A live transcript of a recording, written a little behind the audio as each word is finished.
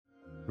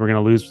We're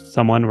going to lose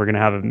someone. We're going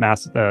to have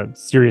a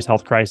serious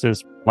health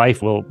crisis.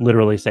 Life will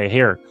literally say,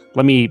 here,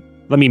 let me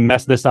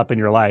mess this up in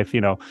your life.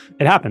 It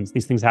happens.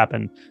 These things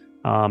happen.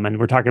 And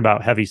we're talking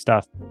about heavy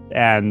stuff.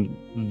 And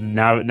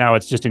now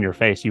it's just in your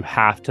face. You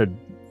have to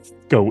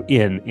go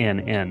in.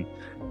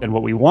 And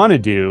what we want to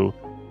do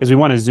is we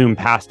want to zoom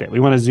past it. We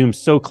want to zoom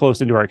so close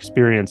into our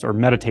experience or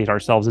meditate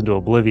ourselves into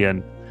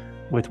oblivion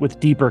with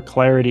deeper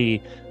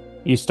clarity.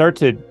 You start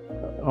to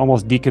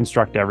almost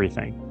deconstruct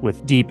everything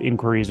with deep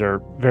inquiries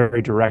or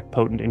very direct,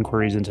 potent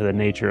inquiries into the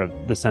nature of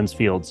the sense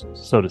fields,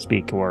 so to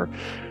speak, or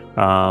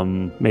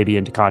maybe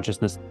into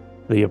consciousness.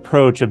 The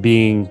approach of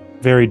being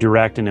very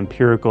direct and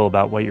empirical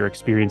about what you're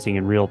experiencing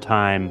in real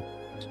time.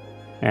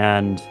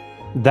 And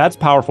that's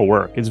powerful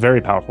work. It's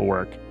very powerful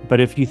work. But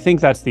if you think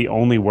that's the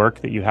only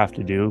work that you have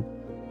to do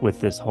with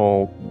this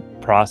whole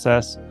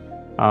process,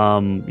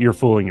 you're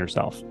fooling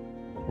yourself.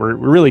 We're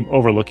really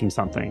overlooking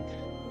something.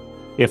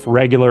 If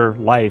regular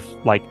life,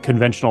 like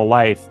conventional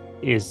life,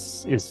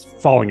 is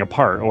falling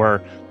apart,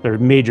 or there are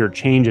major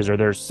changes, or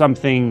there's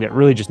something that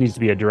really just needs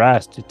to be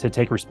addressed to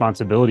take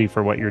responsibility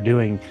for what you're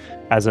doing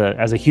as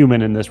a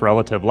human in this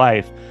relative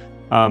life,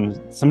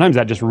 sometimes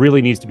that just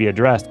really needs to be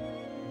addressed.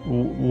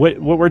 What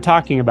we're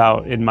talking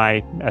about, in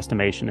my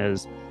estimation,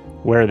 is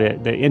where the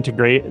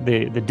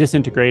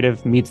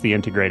disintegrative meets the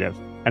integrative.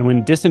 And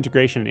when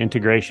disintegration and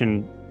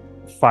integration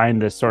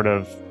find this sort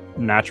of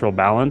natural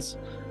balance,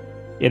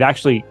 it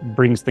actually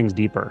brings things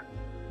deeper.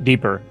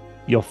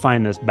 You'll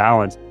find this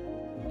balance.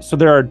 So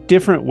there are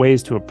different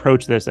ways to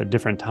approach this at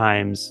different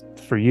times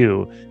for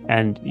you.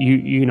 And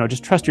you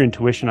just trust your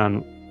intuition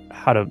on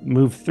how to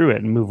move through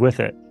it and move with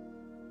it.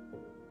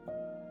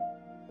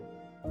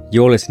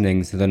 You're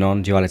listening to the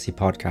Nonduality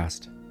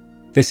podcast.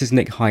 This is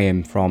Nick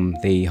Hyam from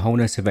the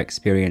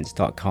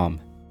wholenessofexperience.com.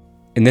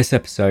 In this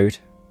episode,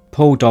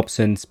 Paul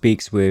Dobson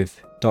speaks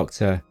with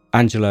Dr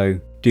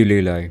Angelo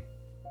DiLullo.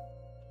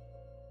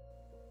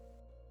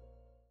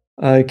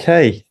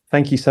 Okay,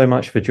 thank you so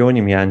much for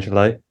joining me,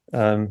 Angelo.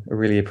 I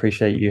really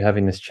appreciate you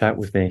having this chat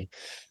with me.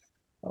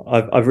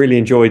 I've really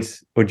enjoyed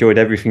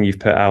everything you've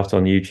put out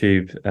on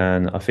YouTube,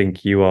 and I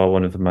think you are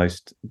one of the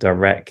most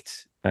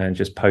direct and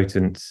just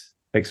potent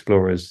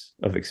explorers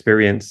of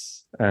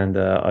experience. And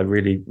I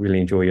really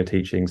enjoy your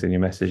teachings and your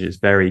message. It's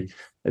very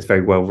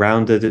well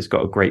rounded. It's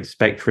got a great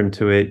spectrum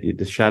to it.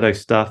 The shadow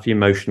stuff, the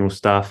emotional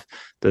stuff,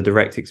 the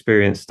direct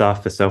experience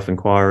stuff, the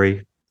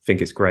self-inquiry. I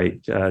think it's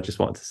great. Just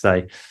wanted to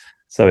say.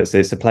 So it's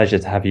a pleasure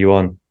to have you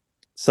on.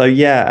 So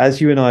yeah, as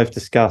you and I have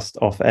discussed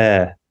off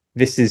air,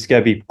 this is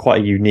going to be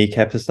quite a unique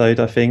episode,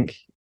 I think.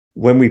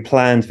 When we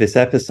planned this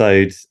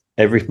episode,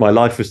 my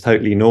life was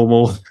totally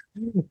normal,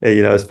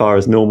 as far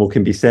as normal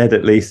can be said,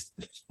 at least.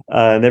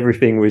 And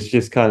everything was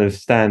just kind of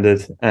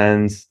standard.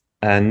 And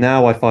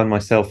now I find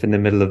myself in the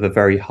middle of a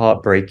very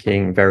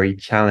heartbreaking, very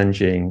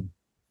challenging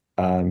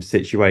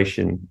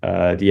situation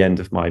at the end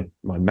of my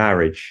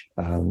marriage,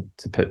 not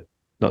to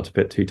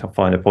put too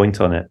fine a point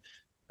on it.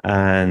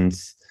 And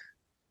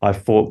I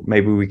thought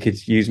maybe we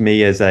could use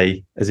me as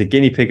a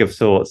guinea pig of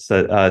sorts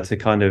to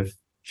kind of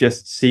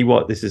just see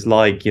what this is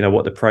like,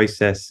 what the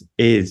process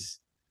is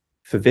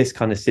for this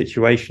kind of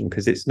situation,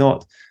 because it's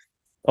not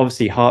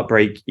obviously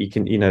heartbreak. You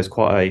can, is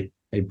quite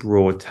a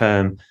broad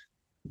term,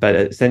 but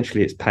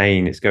essentially it's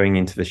pain. It's going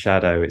into the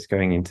shadow. It's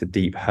going into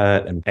deep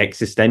hurt and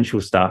existential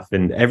stuff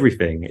and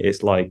everything.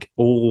 It's like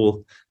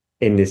all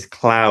in this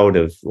cloud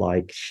of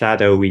like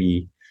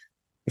shadowy,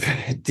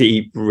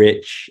 deep,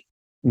 rich,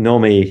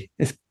 normie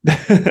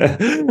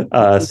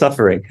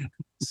suffering.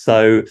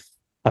 So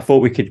I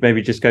thought we could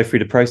maybe just go through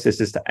the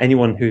processes to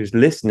anyone who's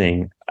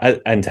listening,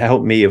 and to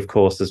help me, of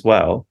course, as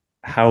well,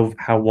 how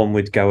one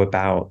would go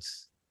about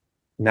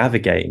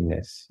navigating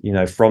this,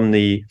 from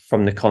the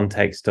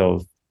context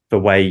of the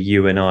way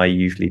you and I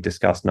usually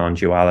discuss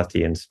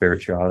non-duality and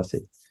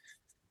spirituality.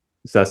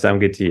 Does that sound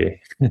good to you?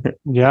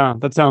 Yeah,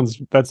 that sounds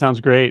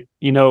great.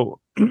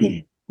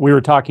 We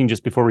were talking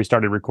just before we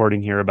started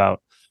recording here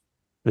about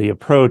the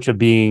approach of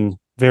being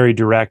very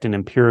direct and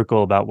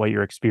empirical about what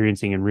you're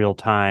experiencing in real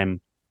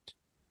time.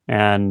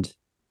 And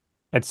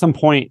at some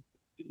point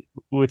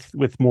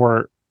with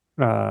more,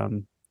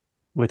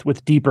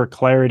 with deeper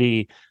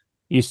clarity,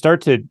 you start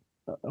to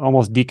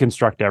almost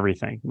deconstruct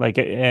everything, like,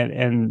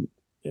 and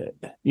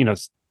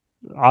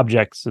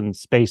objects and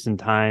space and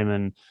time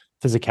and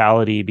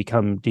physicality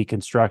become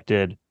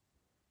deconstructed,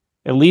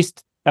 at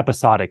least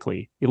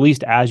episodically, at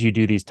least as you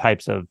do these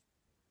types of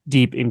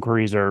deep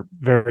inquiries or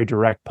very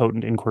direct,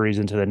 potent inquiries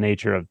into the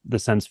nature of the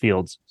sense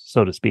fields,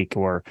 so to speak,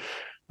 or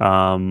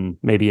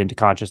maybe into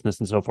consciousness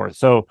and so forth.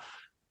 So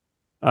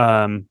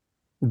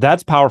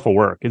that's powerful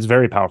work. It's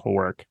very powerful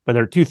work. But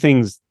there are two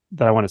things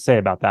that I want to say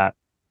about that.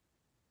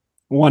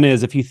 One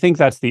is, if you think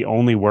that's the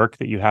only work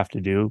that you have to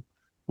do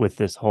with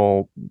this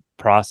whole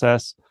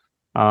process,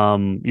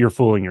 you're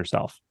fooling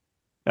yourself.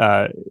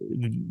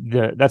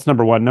 That's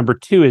number one. Number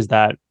two is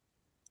that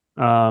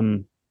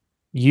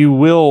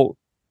you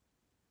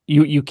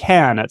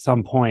can at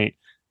some point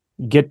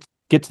get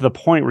to the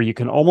point where you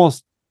can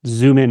almost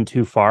zoom in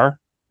too far.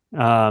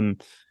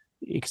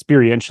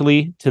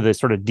 experientially to the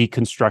sort of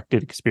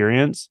deconstructed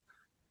experience.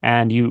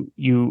 And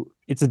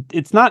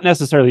it's not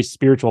necessarily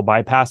spiritual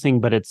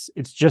bypassing, but it's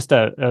just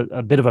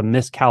a bit of a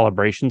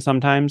miscalibration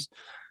sometimes.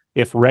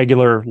 If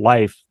regular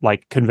life,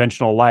 like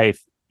conventional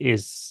life,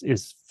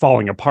 is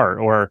falling apart,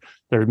 or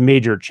there are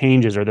major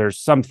changes, or there's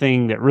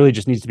something that really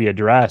just needs to be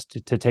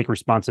addressed to take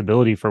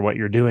responsibility for what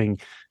you're doing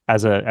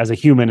as a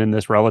human in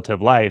this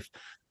relative life.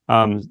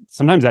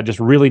 Sometimes that just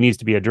really needs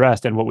to be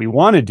addressed. And what we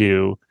want to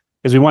do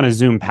is we want to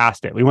zoom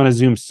past it. We want to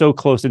zoom so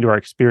close into our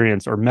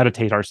experience or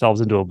meditate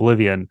ourselves into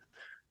oblivion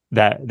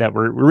that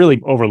we're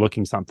really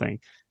overlooking something.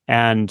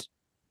 And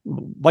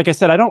like I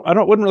said,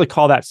 wouldn't really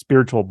call that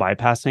spiritual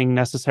bypassing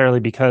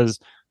necessarily, because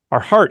our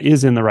heart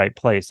is in the right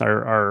place.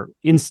 Our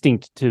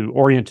instinct to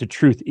orient to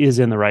truth is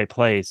in the right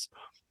place.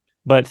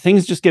 But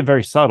things just get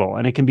very subtle,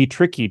 and it can be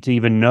tricky to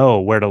even know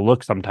where to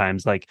look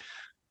sometimes. Like,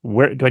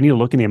 where do I need to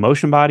look in the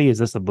emotion body? Is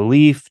this a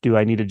belief? Do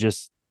I need to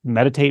just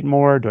meditate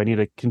more? Do I need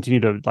to continue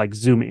to like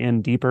zoom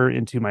in deeper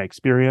into my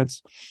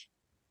experience?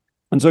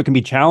 And so it can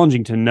be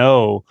challenging to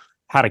know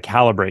how to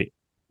calibrate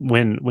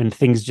when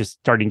things just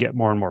starting to get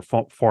more and more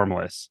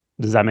formless.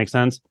 Does that make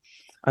sense?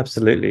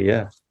 Absolutely,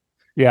 yeah.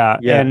 Yeah.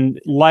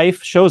 And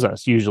life shows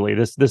us, usually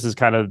this is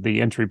kind of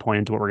the entry point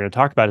into what we're going to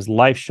talk about, is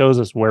life shows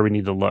us where we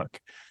need to look.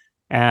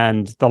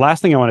 And the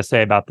last thing I want to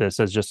say about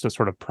this, as just a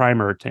sort of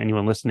primer to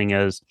anyone listening,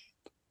 is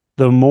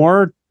the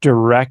more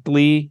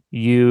directly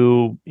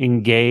you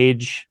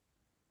engage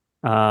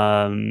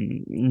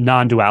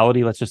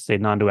non-duality, let's just say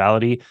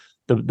non-duality,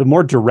 the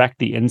more direct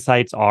the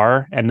insights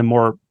are, and the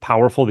more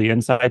powerful the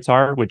insights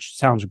are, which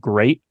sounds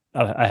great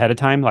ahead of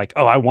time. Like,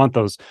 oh, I want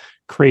those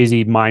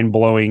crazy,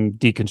 mind-blowing,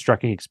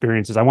 deconstructing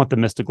experiences. I want the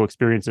mystical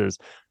experiences.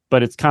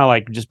 But it's kind of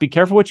like, just be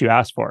careful what you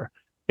ask for.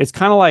 It's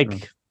kind of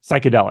like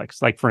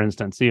psychedelics. Like, for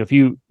instance, if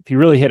you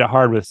really hit it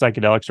hard with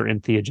psychedelics or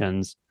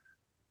entheogens,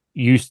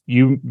 you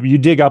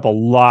dig up a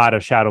lot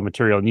of shadow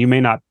material, and you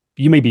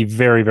may be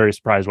very, very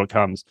surprised what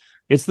comes.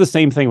 It's the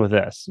same thing with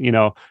this,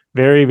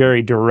 very,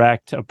 very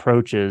direct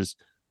approaches.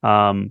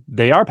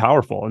 They are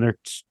powerful, and they're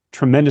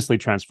tremendously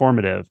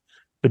transformative.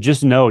 But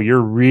just know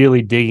you're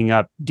really digging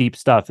up deep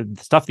stuff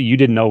that you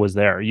didn't know was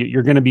there.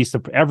 You're going to be,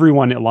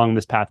 everyone along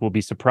this path will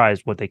be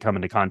surprised what they come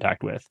into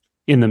contact with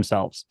in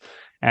themselves.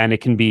 And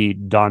it can be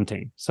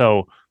daunting.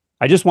 So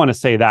I just want to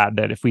say that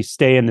if we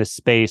stay in this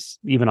space,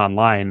 even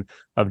online,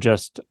 of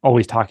just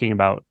always talking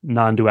about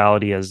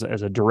non-duality as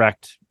a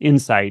direct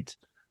insight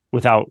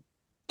without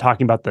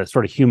talking about the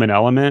sort of human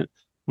element,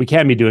 we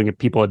can be doing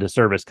people a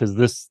disservice, because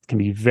this can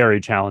be very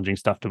challenging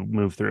stuff to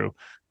move through,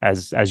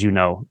 as you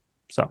know.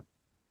 So.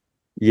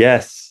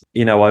 Yes.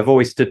 I've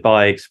always stood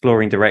by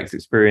exploring direct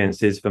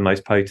experiences the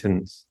most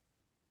potent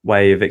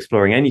way of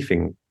exploring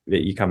anything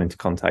that you come into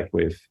contact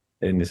with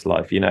in this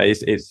life.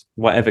 It's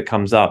whatever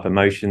comes up,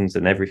 emotions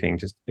and everything,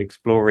 just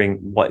exploring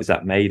what is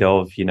that made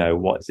of,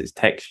 what is its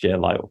texture,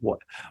 like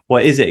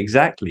what is it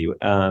exactly?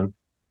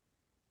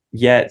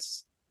 Yet,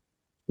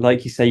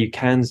 like you say, you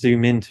can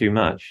zoom in too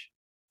much.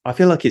 I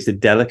feel like it's a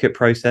delicate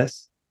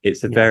process.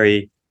 It's a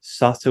very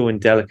subtle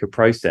and delicate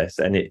process,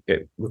 and it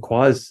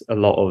requires a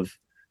lot of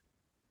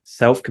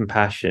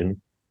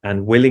self-compassion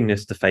and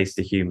willingness to face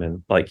the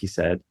human, like you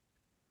said.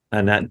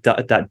 And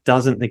that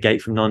doesn't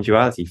negate from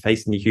non-duality.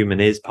 Facing the human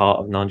is part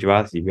of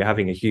non-duality. We're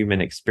having a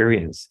human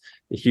experience.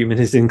 The human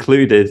is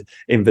included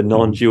in the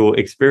non-dual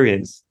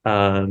experience.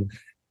 And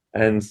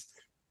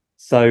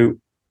so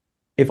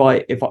if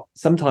I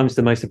sometimes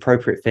the most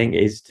appropriate thing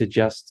is to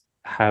just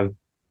have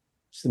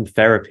some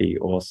therapy,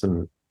 or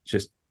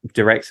just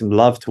direct some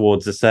love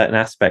towards a certain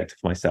aspect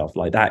of myself.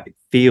 Like, that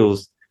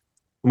feels,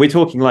 we're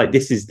talking like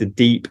this is the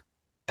deep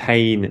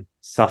pain,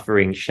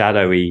 suffering,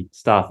 shadowy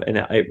stuff, and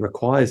it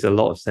requires a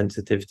lot of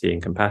sensitivity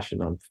and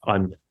compassion.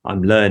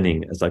 I'm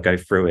learning as I go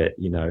through it.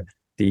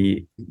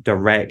 The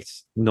direct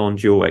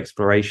non-dual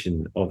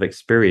exploration of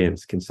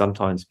experience can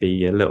sometimes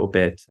be a little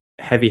bit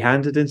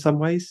heavy-handed in some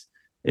ways.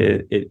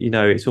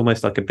 It's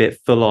almost like a bit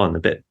full on, a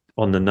bit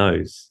on the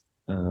nose.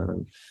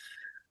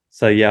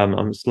 So yeah,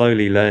 I'm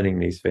slowly learning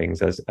these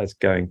things as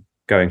going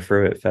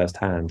through it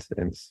firsthand.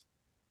 And it's,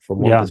 from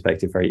one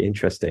perspective, very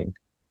interesting.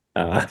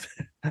 Another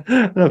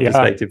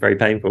perspective, very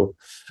painful.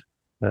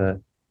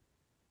 There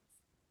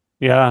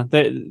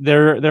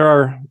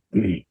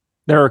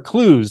are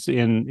clues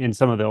in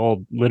some of the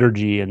old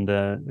liturgy, and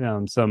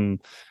there's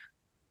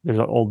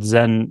old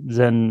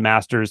Zen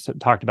masters that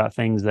talked about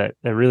things that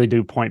really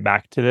do point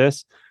back to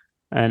this.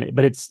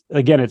 But it's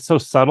so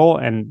subtle,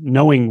 and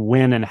knowing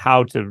when and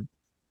how to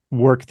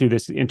work through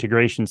this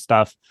integration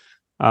stuff.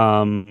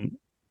 For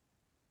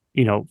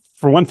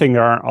one thing,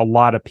 there aren't a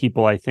lot of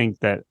people, I think,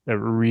 that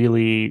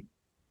really,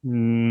 I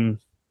don't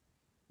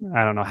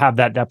know, have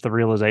that depth of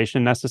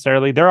realization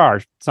necessarily. There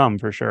are some,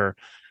 for sure,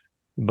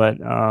 but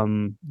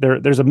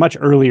there's a much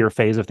earlier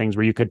phase of things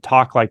where you could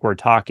talk like we're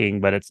talking,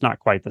 but it's not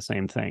quite the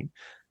same thing.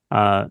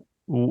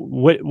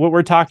 What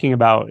we're talking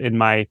about, in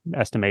my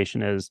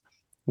estimation, is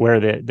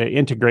where the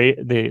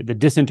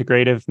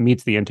disintegrative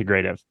meets the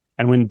integrative.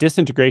 And when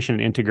disintegration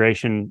and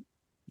integration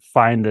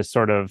find this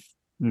sort of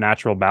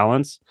natural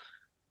balance,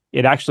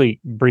 it actually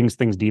brings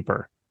things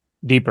deeper.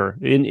 I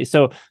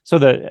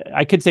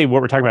could say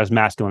what we're talking about is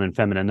masculine and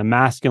feminine. The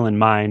masculine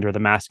mind or the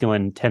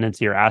masculine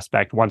tendency or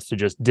aspect wants to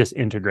just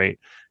disintegrate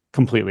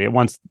completely. It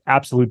wants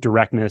absolute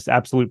directness,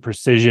 absolute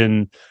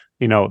precision,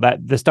 that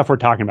the stuff we're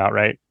talking about,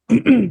 right?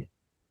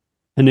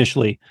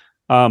 Initially.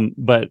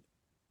 But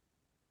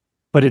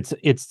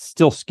it's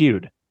still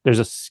skewed. There's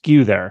a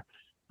skew there.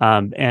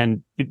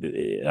 And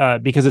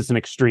because it's an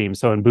extreme.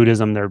 So in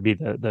Buddhism, there'd be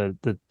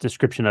the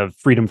description of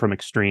freedom from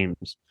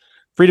extremes.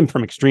 Freedom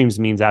from extremes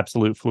means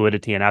absolute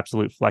fluidity and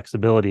absolute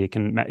flexibility. It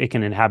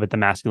can inhabit the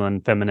masculine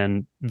and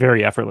feminine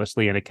very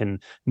effortlessly, and it can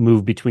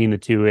move between the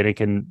two, and it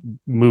can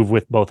move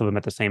with both of them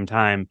at the same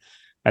time.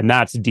 And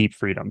that's deep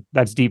freedom.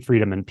 That's deep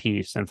freedom and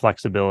peace and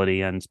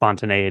flexibility and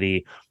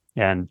spontaneity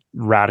and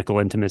radical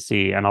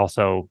intimacy and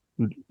also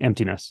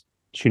emptiness,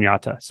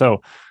 shunyata.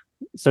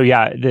 So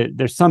yeah,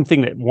 there's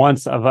something that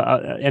once of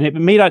and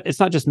it's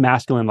not just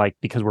masculine, like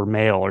because we're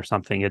male or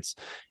something. It's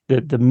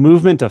the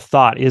movement of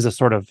thought is a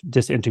sort of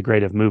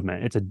disintegrative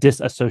movement. It's a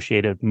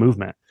disassociative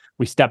movement.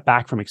 We step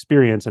back from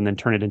experience and then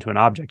turn it into an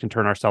object and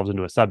turn ourselves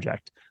into a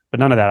subject.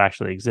 But none of that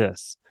actually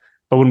exists.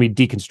 But when we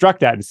deconstruct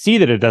that and see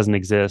that it doesn't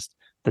exist,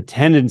 the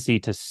tendency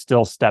to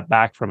still step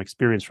back from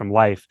experience, from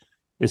life,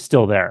 is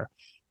still there.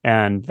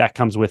 And that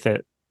comes with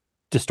it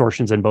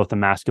distortions in both the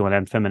masculine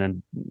and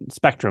feminine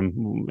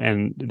spectrum.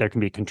 And there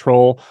can be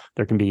control,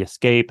 there can be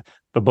escape,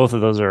 but both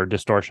of those are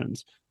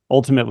distortions.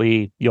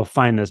 Ultimately, you'll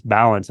find this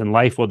balance, and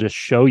life will just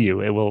show you.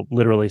 It will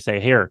literally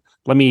say, here,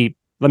 let me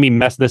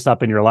mess this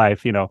up in your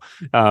life,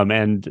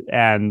 and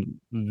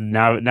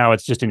now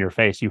it's just in your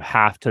face. You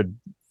have to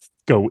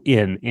go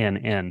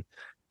in.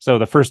 So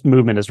the first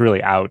movement is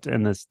really out,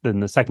 and then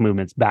the second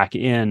movement's back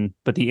in,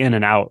 but the in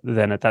and out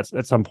then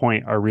at some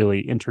point are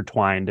really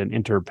intertwined and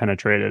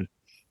interpenetrated.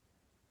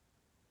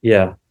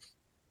 Yeah.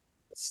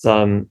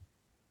 I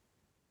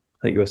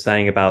think you were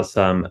saying about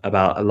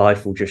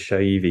life will just show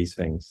you these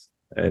things.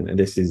 And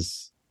this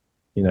is,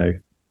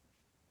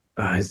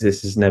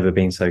 this has never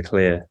been so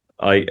clear.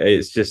 I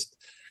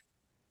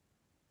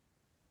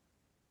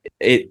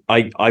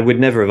would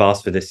never have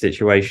asked for this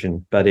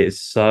situation, but it's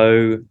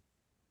so,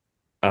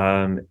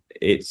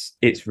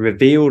 it's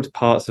revealed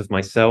parts of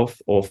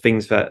myself or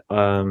things that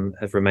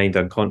have remained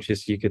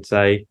unconscious, you could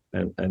say,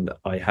 and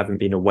I haven't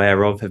been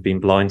aware of, have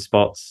been blind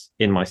spots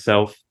in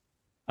myself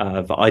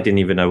that I didn't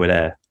even know were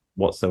there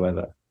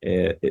whatsoever.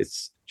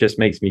 It's just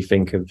makes me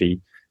think of the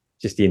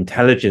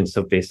intelligence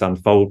of this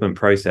unfoldment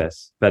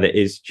process, that it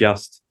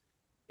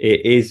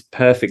is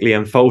perfectly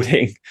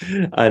unfolding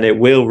and it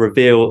will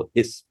reveal.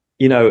 I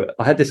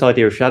had this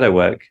idea of shadow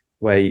work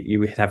where you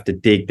would have to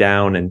dig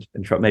down and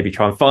try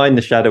and find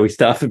the shadowy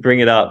stuff and bring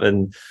it up,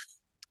 and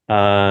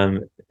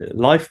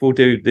life will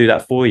do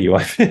that for you,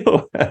 I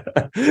feel.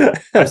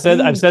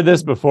 I've said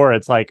this before.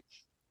 It's like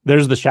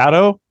there's the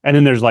shadow, and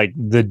then there's like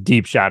the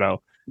deep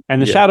shadow.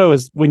 And the shadow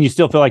is when you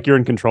still feel like you're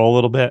in control a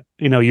little bit.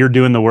 You're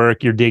doing the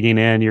work, you're digging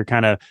in, you're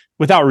kind of,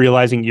 without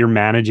realizing, you're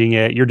managing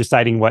it, you're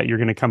deciding what you're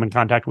going to come in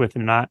contact with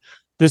and not.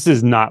 This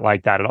is not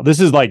like that at all.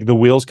 This is like the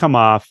wheels come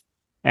off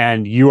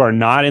and you are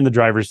not in the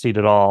driver's seat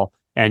at all.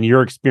 And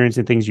you're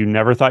experiencing things you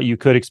never thought you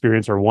could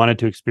experience or wanted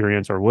to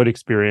experience or would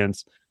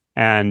experience.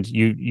 And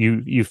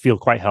you feel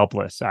quite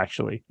helpless,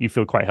 actually. You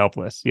feel quite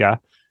helpless. Yeah.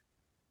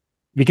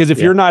 Because if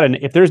these are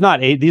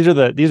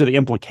the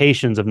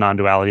implications of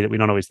non-duality that we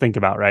don't always think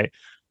about, right?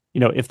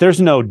 If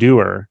there's no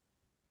doer,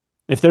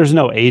 if there's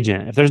no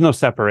agent, if there's no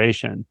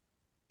separation,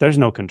 there's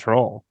no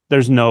control,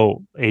 there's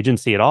no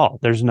agency at all.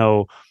 There's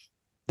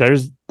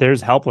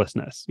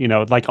helplessness,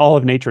 like all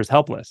of nature is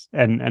helpless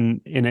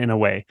and in a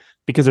way,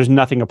 because there's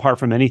nothing apart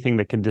from anything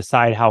that can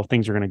decide how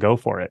things are going to go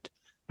for it.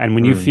 And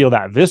when you feel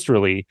that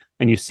viscerally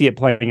and you see it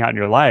playing out in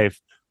your life,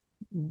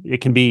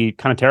 it can be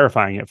kind of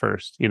terrifying at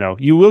first.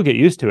 You will get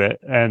used to it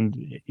and,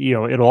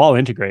 it'll all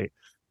integrate,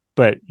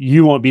 but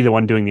you won't be the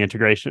one doing the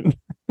integration.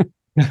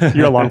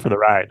 You're along for the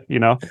ride,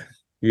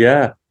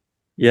 Yeah.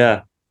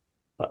 Yeah.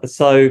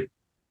 So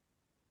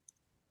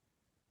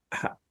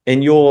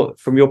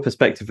from your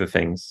perspective of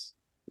things,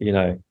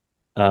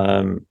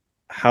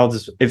 how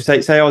does, if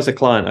say I was a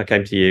client, I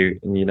came to you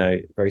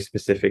and, very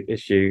specific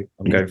issue,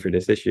 I'm going through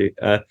this issue.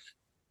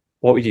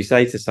 What would you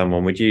say to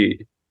someone? Would you,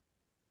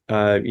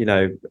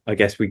 I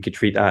guess we could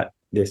treat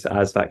this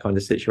as that kind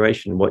of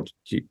situation. What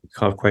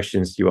kind of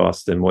questions do you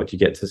ask them? What do you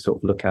get to sort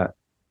of look at,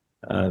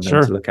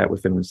 Sure. to look at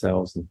within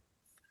themselves?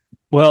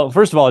 Well,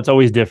 first of all, it's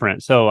always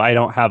different. So I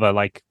don't have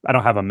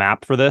a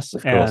map for this.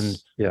 And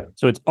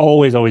so it's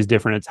always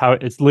different.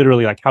 It's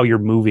literally like how you're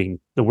moving,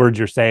 the words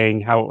you're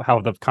saying,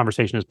 how the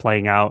conversation is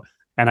playing out.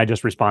 And I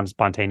just respond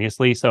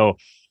spontaneously. So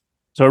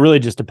it really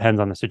just depends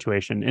on the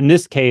situation. In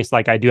this case,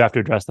 like I do have to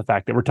address the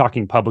fact that we're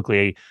talking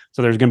publicly.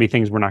 So there's going to be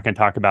things we're not going to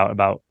talk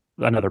about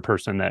another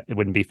person, that it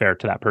wouldn't be fair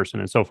to that person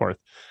and so forth.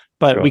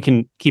 But we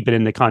can keep it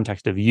in the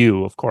context of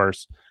you, of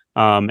course.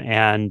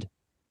 I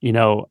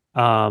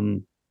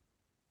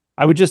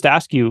would just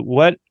ask you,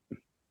 what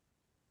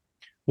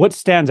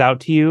stands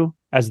out to you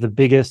as the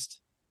biggest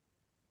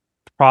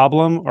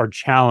problem or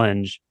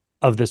challenge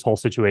of this whole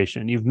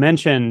situation? You've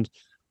mentioned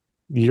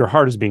your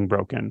heart is being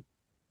broken.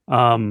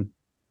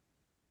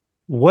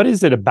 What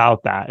is it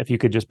about that? If you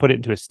could just put it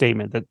into a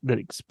statement that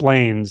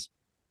explains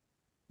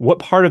what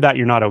part of that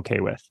you're not okay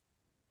with.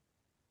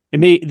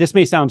 This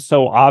may sound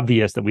so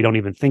obvious that we don't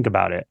even think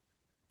about it,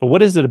 but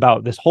what is it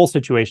about this whole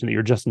situation that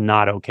you're just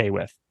not okay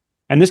with?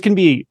 And this can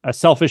be a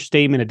selfish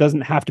statement. It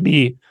doesn't have to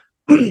be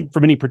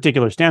from any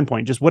particular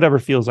standpoint, just whatever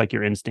feels like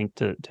your instinct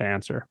to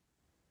answer.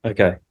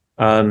 Okay.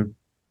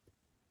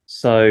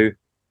 So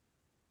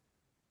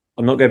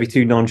I'm not going to be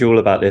too non-dual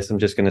about this. I'm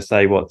just going to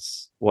say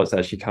what's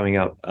actually coming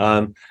up.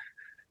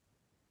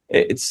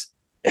 It's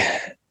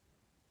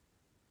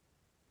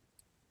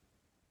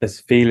there's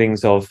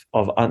feelings of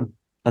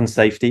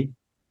unsafety,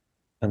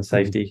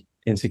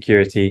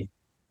 insecurity,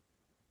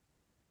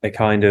 a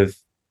kind of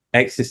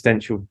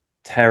existential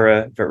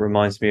terror that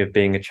reminds me of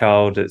being a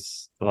child.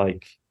 It's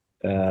like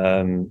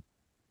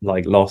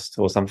Lost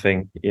or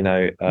something,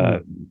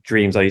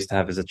 dreams I used to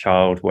have as a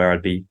child where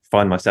I'd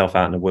find myself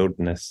out in the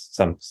wilderness,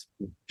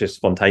 just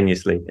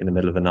spontaneously in the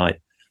middle of the night.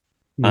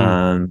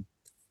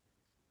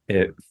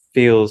 It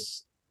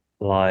feels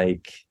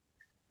like,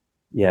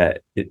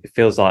 it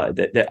feels like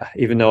that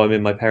even though I'm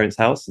in my parents'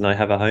 house and I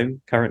have a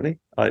home currently,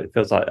 it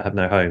feels like I have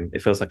no home.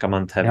 It feels like I'm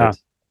untethered.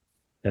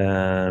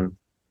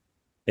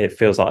 It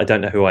feels like I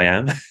don't know who I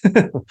am.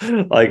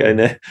 Like,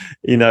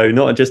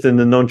 not just in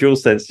the non-dual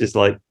sense, just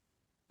like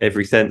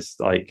every sense,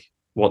 like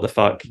what the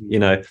fuck,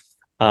 feels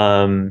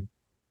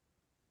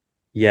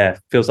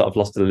like I've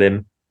lost a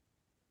limb.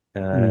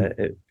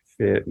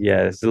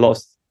 There's a lot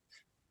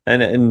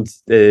and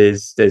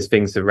there's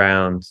things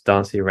around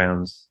dancing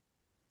around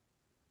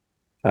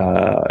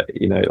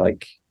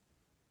like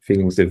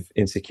feelings of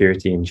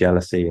insecurity and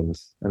jealousy and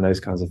those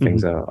kinds of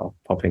things are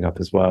popping up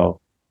as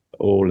well,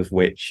 all of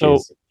which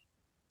is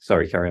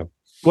sorry, carry on.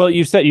 Well,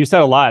 you said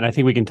a lot, and I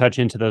think we can touch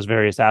into those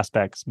various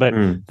aspects. But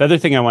the other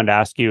thing I wanted to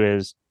ask you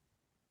is,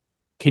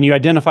 can you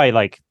identify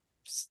like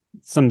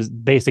some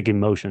basic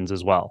emotions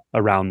as well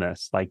around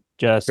this, like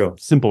just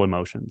simple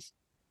emotions?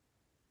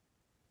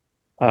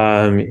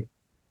 Fear,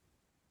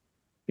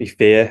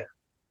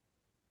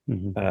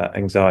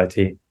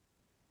 anxiety,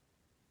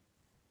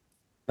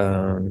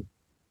 a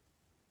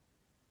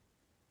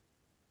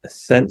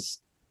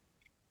sense.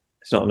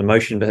 It's not an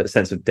emotion, but a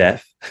sense of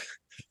death.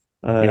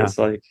 It's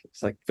like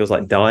feels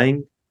like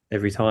dying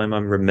every time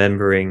I'm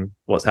remembering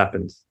what's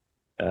happened.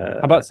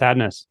 How about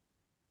sadness?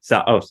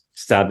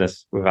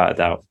 Sadness, without a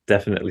doubt,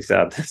 definitely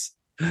sadness.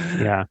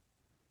 Yeah.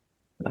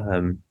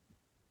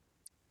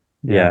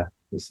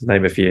 Let's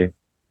name a few.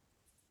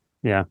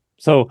 Yeah.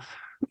 So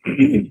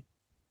the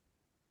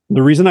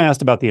reason I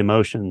asked about the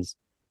emotions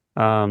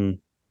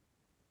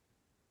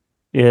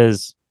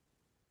is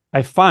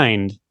I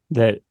find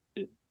that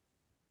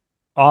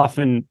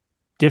often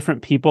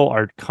different people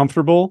are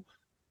comfortable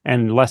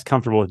and less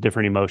comfortable with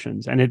different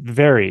emotions, and it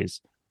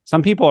varies.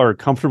 Some people are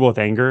comfortable with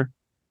anger,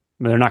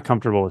 but they're not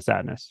comfortable with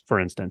sadness,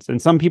 for instance,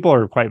 and some people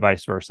are quite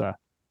vice versa.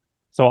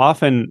 So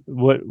often,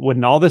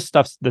 when all this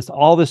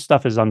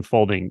stuff is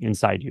unfolding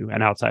inside you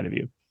and outside of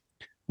you,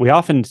 we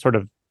often sort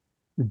of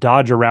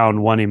dodge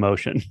around one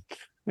emotion,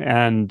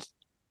 and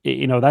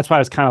that's why I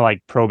was kind of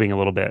like probing a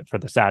little bit for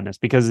the sadness,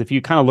 because if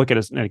you kind of look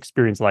at an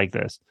experience like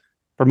this,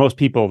 for most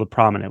people, the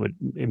prominent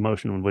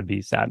emotion would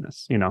be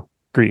sadness.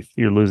 Grief.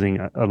 You're losing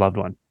a loved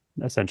one,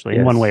 essentially,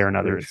 in one way or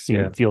another.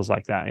 It feels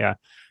like that. Yeah.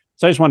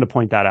 So I just wanted to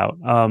point that out.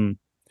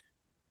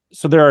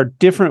 So there are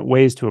different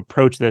ways to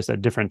approach this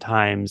at different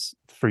times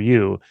for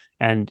you,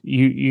 and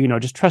you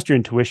just trust your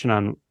intuition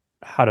on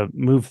how to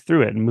move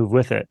through it and move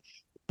with it.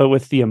 But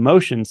with the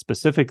emotions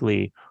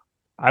specifically,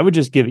 I would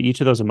just give each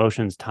of those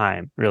emotions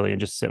time, really, and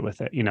just sit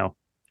with it.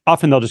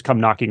 Often they'll just come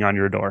knocking on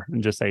your door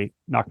and just say,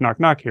 knock, knock,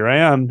 knock. Here I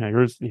am.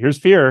 Here's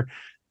fear.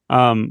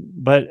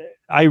 But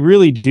I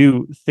really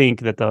do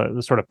think that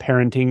the sort of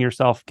parenting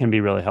yourself can be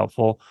really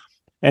helpful,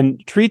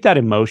 and treat that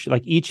emotion,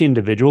 like each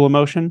individual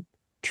emotion,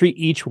 treat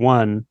each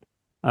one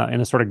in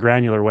a sort of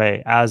granular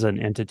way as an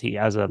entity,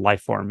 as a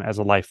life form, as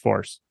a life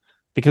force,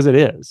 because it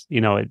is.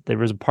 There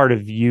was a part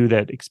of you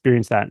that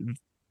experienced that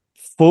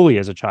fully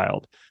as a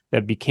child,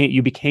 that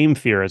you became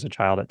fear as a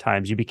child at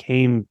times, you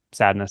became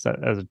sadness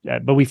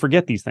but we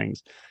forget these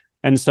things.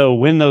 And so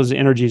when those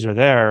energies are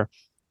there,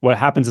 what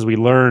happens is we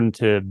learn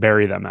to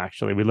bury them.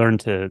 Actually, we learn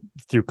to,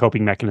 through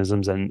coping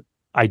mechanisms and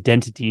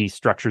identity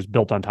structures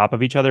built on top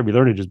of each other, we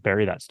learn to just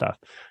bury that stuff.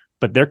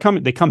 But they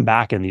come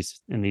back at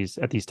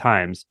these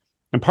times,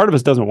 and part of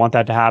us doesn't want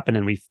that to happen,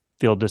 and we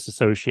feel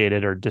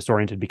disassociated or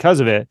disoriented because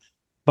of it.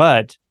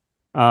 But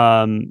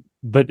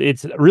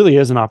it really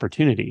is an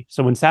opportunity.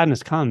 So when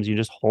sadness comes, you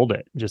just hold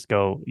it. Just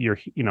go, you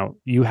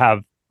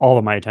have all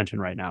of my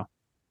attention right now.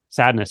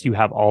 Sadness, you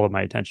have all of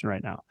my attention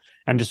right now.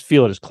 And just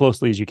feel it as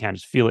closely as you can.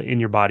 Just feel it in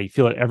your body.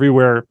 Feel it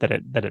everywhere that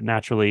it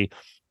naturally,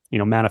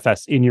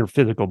 manifests in your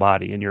physical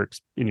body, in your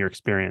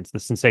experience, the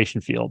sensation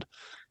field.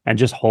 And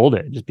just hold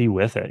it. Just be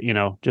with it.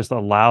 Just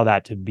allow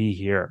that to be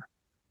here.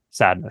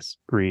 Sadness,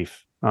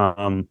 grief.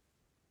 When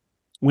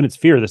it's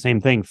fear, the same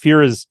thing.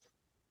 Fear is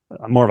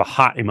more of a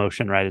hot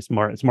emotion, right? It's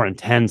more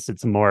intense.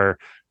 It's more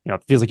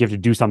it feels like you have to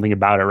do something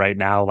about it right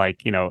now.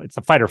 Like, it's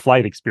a fight or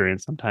flight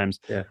experience sometimes.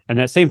 Yeah. And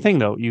that same thing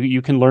though,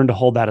 you can learn to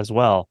hold that as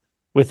well.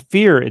 With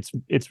fear,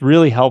 it's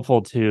really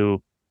helpful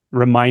to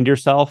remind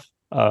yourself.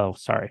 Oh,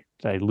 sorry.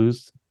 Did I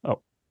lose?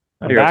 Oh,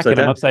 I'm You're back upside and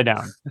I'm down. upside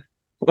down.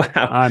 Wow.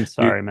 I'm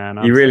sorry,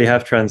 man. You really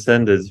have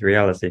transcended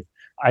reality.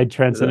 I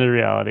transcended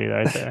reality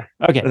right there.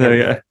 Okay. There we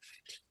go.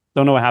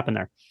 Don't know what happened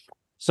there.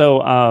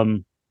 So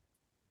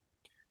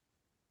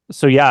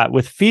yeah,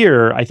 with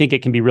fear, I think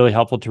it can be really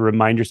helpful to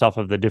remind yourself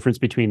of the difference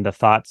between the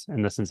thoughts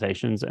and the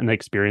sensations and the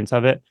experience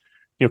of it.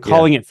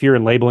 Calling it fear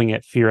and labeling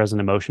it fear as an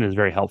emotion is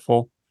very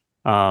helpful.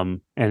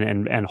 And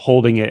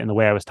holding it in the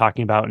way I was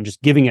talking about and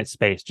just giving it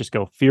space. Just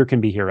go, fear can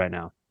be here right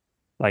now.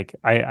 Like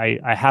I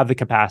have the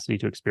capacity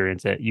to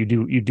experience it. You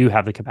do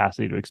have the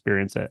capacity to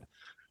experience it.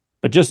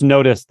 But just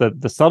notice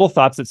the subtle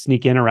thoughts that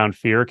sneak in around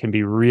fear can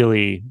be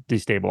really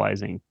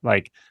destabilizing.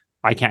 Like,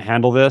 I can't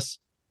handle this.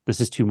 This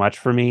is too much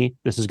for me.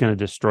 This is going to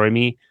destroy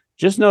me.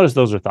 Just notice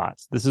those are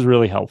thoughts. This is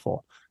really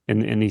helpful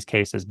in these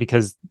cases,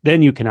 because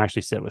then you can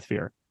actually sit with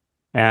fear.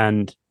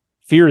 And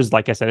fear is,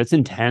 like I said, it's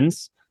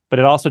intense, but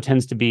it also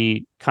tends to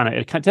be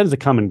tends to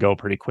come and go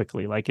pretty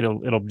quickly. Like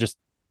it'll just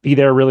be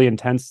there really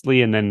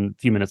intensely, and then a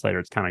few minutes later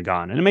it's kind of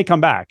gone, and it may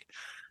come back.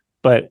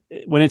 But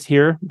when it's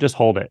here, just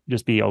hold it.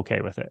 Just be okay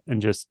with it,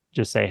 and just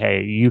say,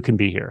 "Hey, you can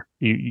be here.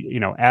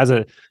 As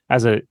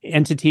a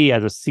entity,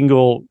 as a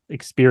single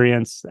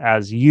experience,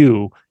 as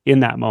you in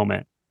that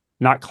moment,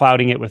 not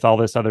clouding it with all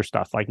this other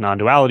stuff like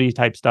non-duality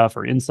type stuff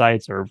or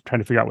insights or trying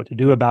to figure out what to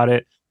do about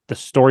it. The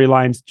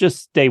storylines, just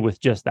stay with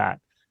just that."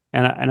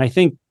 And I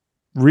think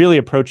really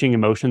approaching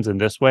emotions in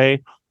this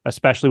way,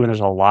 especially when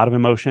there's a lot of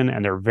emotion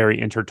and they're very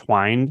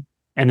intertwined,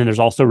 and then there's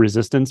also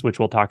resistance, which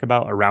we'll talk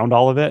about around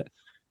all of it.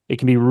 It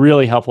can be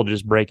really helpful to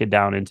just break it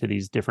down into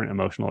these different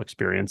emotional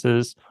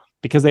experiences,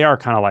 because they are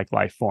kind of like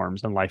life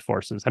forms and life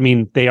forces. I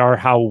mean, they are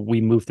how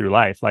we move through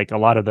life. Like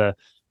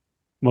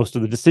most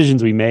of the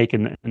decisions we make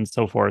and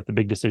so forth, the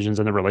big decisions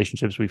and the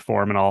relationships we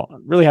form and all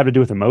really have to do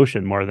with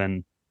emotion more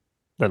than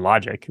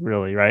logic,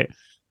 really, right?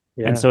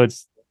 Yeah. And so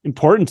it's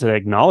important to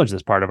acknowledge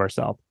this part of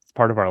ourselves. It's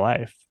part of our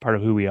life, part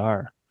of who we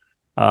are.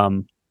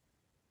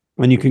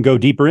 When you can go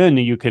deeper in,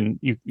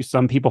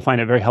 some people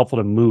find it very helpful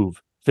to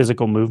move.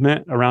 Physical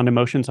movement around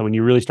emotion. So when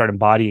you really start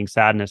embodying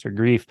sadness or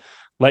grief,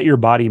 let your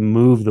body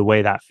move the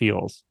way that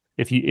feels.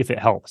 If it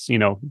helps, you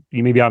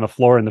may be on the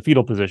floor in the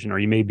fetal position, or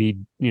you may be,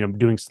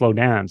 doing slow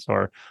dance,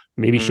 or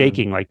maybe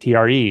shaking like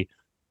TRE.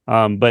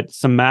 But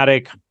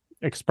somatic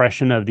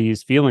expression of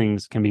these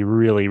feelings can be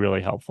really,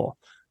 really helpful.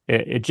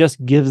 It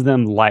just gives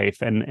them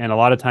life. And a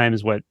lot of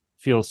times what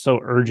feels so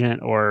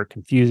urgent or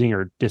confusing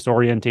or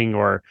disorienting,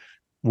 or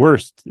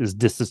worst is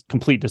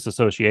complete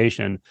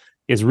disassociation,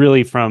 is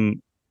really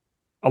from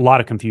a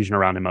lot of confusion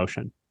around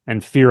emotion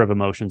and fear of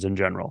emotions in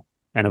general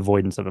and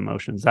avoidance of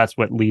emotions. That's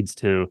what leads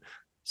to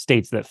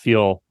states that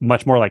feel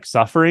much more like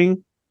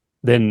suffering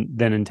than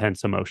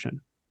intense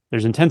emotion.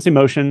 There's intense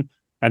emotion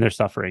and there's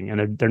suffering,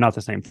 and they're not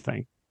the same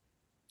thing.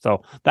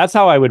 So that's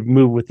how I would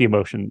move with the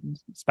emotion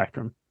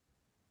spectrum.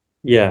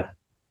 Yeah,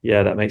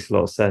 that makes a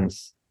lot of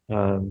sense.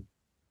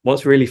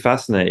 What's really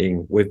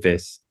fascinating with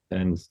this,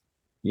 and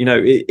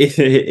it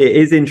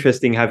is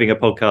interesting having a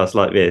podcast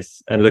like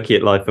this and looking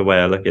at life the way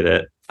I look at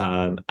it,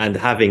 and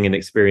having an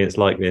experience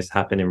like this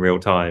happen in real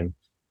time,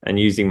 and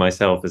using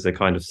myself as a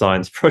kind of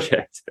science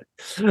project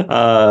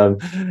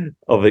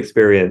of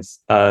experience,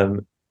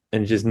 and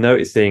just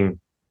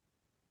noticing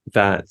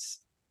that,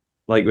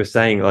 like we're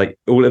saying, like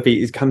all of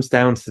it comes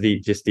down to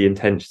the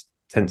intense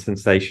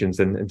sensations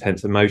and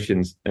intense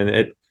emotions,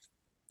 and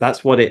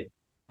that's what it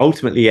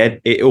ultimately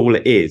it all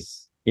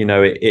is.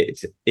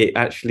 It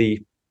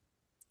actually,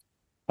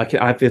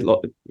 I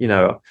feel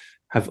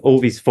have all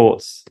these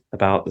thoughts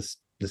about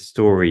the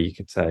story, you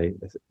could say,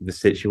 the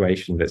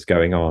situation that's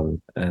going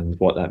on and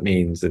what that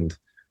means, and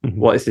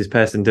what is this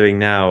person doing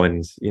now,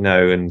 and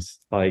and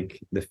like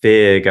the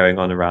fear going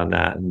on around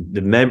that, and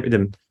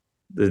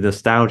the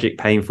nostalgic,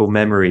 painful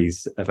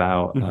memories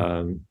about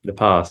the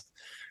past.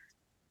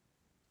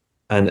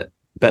 But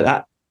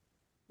that,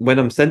 when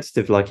I'm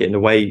sensitive like it in the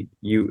way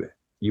you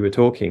were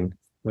talking,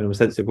 when I'm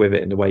sensitive with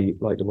it in the way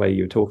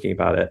you were talking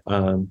about it,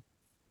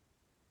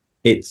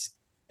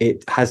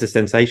 it has a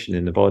sensation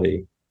in the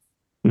body.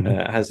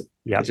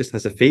 It just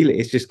has a feeling.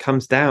 It just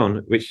comes down,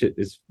 which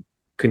is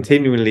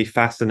continually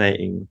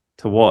fascinating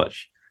to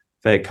watch.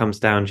 That it comes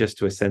down just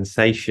to a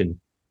sensation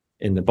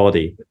in the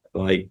body.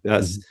 Like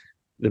that's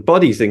the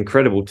body's an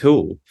incredible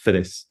tool for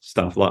this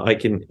stuff.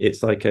 Like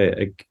it's like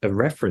a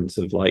reference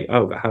of like,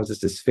 oh, but how does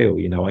this feel?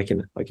 I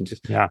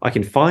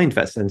can find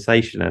that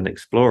sensation and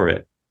explore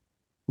it.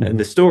 And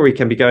the story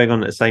can be going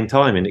on at the same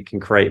time, and it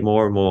can create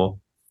more and more,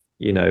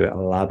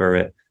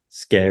 elaborate,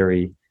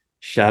 scary,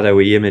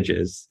 shadowy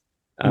images.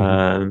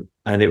 And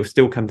it will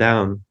still come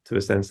down to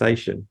a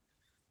sensation.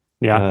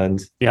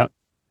 And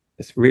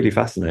it's really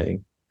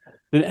fascinating.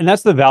 And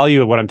that's the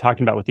value of what I'm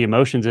talking about with the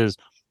emotions, is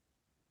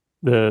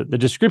the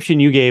description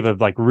you gave of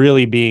like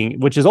really being,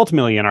 which is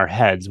ultimately in our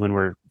heads when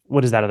we're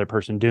what is that other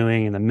person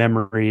doing, and the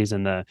memories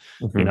and the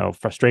Mhm.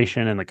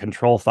 frustration and the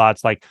control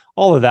thoughts, like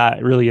all of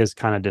that really is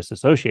kind of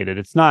disassociated.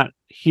 It's not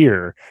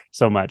here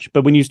so much.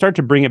 But when you start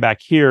to bring it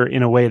back here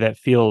in a way that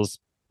feels,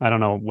 I don't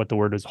know what the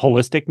word is,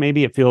 holistic,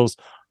 maybe it feels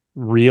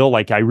real,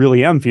 like I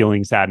really am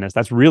feeling sadness.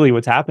 That's really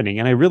what's happening.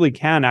 And I really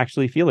can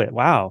actually feel it.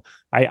 Wow.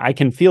 I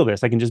can feel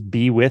this. I can just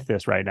be with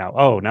this right now.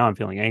 Oh, now I'm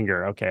feeling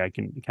anger. Okay. I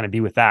can kind of be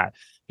with that.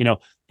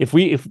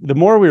 If the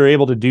more we were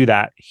able to do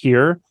that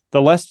here,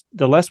 the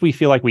less we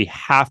feel like we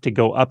have to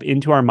go up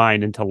into our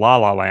mind, into la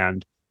la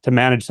land, to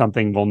manage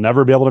something we'll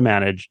never be able to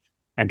manage,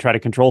 and try to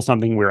control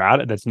something we're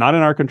out that's not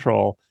in our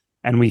control.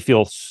 And we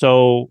feel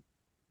so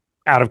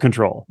out of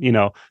control.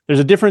 There's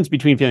a difference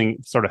between feeling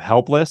sort of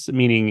helpless,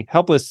 meaning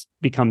helpless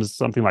becomes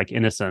something like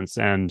innocence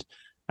and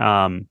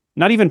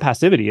not even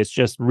passivity. It's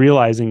just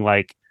realizing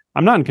like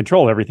I'm not in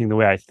control of everything the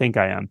way I think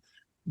I am.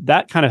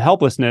 That kind of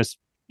helplessness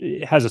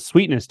has a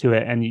sweetness to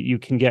it, and you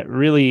can get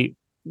really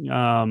you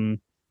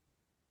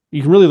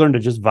can really learn to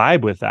just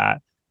vibe with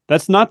that.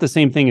 That's not the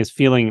same thing as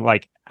feeling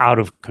like out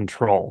of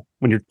control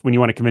when you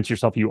want to convince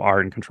yourself you are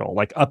in control,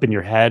 like up in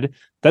your head.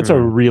 That's a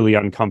really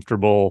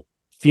uncomfortable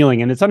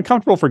feeling, and it's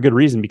uncomfortable for good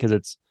reason,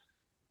 because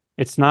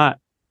it's not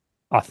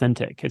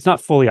authentic. It's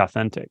not fully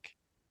authentic.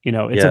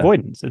 It's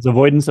avoidance. It's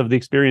avoidance of the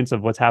experience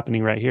of what's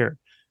happening right here.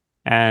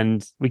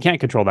 And we can't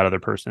control that other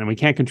person, and we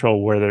can't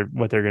control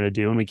what they're going to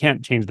do, and we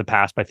can't change the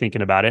past by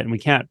thinking about it, and we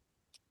can't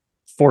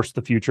force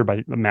the future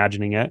by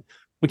imagining it.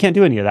 We can't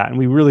do any of that, and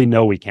we really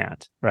know we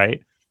can't,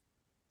 right?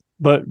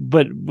 But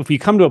if we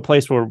come to a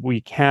place where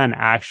we can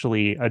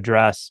actually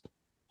address,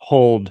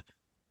 hold,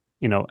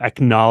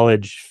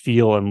 acknowledge,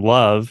 feel, and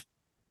love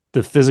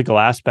the physical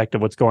aspect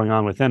of what's going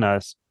on within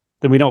us,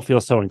 then we don't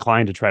feel so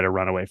inclined to try to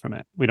run away from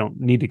it. We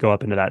don't need to go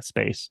up into that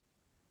space.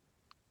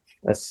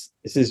 This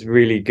is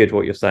really good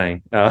what you're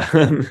saying.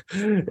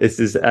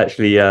 This is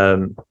actually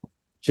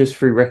just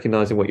through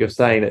recognizing what you're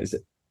saying.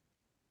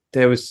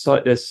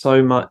 There's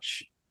so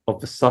much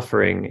of the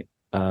suffering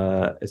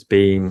as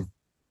being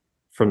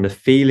from the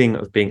feeling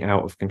of being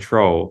out of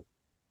control.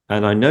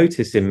 And I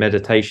notice in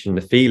meditation,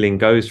 the feeling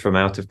goes from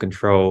out of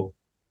control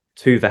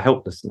to the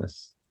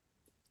helplessness.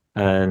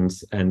 And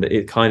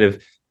it kind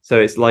of, so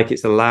it's like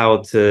it's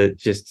allowed to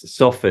just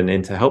soften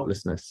into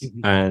helplessness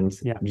and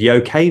the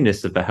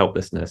okayness of the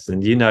helplessness.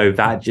 And,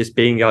 that just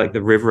being like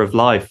the river of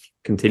life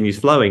continues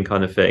flowing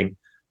kind of thing.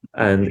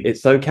 And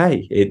it's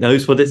okay. It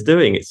knows what it's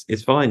doing.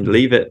 It's fine.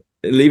 Leave it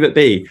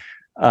be.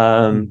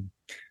 But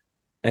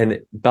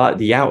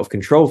the out of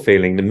control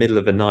feeling, the middle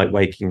of the night,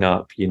 waking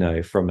up,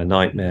 from a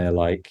nightmare,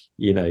 like,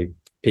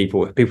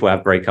 people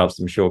have breakups,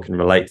 I'm sure can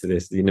relate to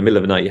this. In the middle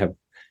of the night,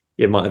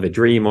 you might have a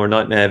dream or a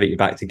nightmare that you're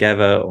back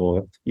together,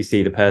 or you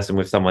see the person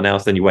with someone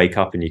else, then you wake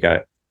up and you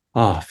go,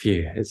 oh,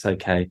 phew, it's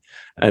okay.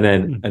 And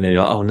then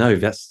you're like, oh no,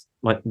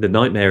 the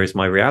nightmare is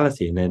my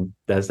reality. And then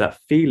there's that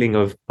feeling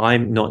of,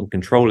 I'm not in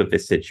control of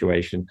this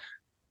situation.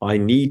 I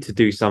need to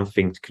do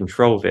something to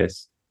control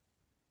this,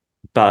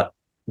 but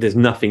there's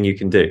nothing you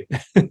can do.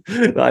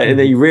 And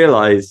then you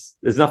realize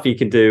there's nothing you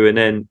can do. And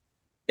then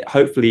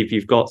hopefully if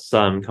you've got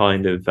some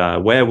kind of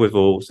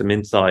wherewithal, some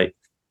insight,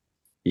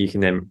 you can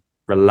then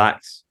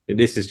relax.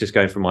 This is just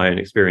going from my own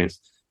experience.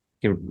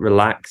 You can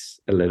relax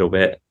a little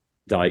bit,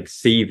 like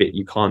see that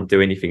you can't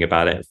do anything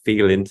about it,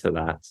 feel into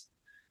that.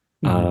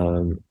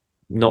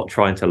 Not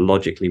trying to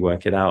logically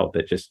work it out,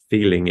 but just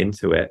feeling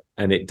into it.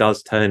 And it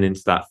does turn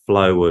into that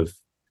flow of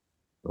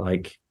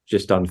like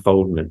just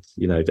unfoldment,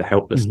 the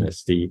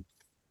helplessness, the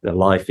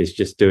life is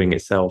just doing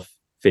itself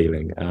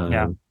feeling.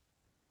 And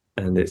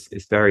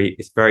it's very,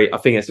 I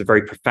think it's a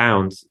very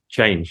profound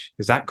change,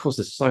 because that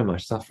causes so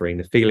much suffering,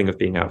 the feeling of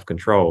being out of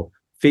control.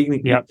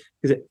 Is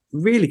it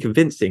really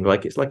convincing?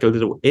 Like it's like a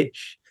little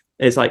itch.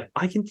 It's like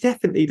there's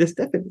definitely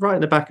right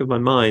in the back of my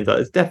mind, like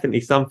there's definitely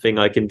something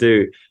I can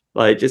do,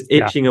 like just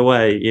itching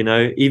away,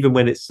 even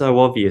when it's so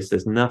obvious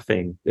there's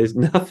nothing.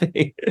 And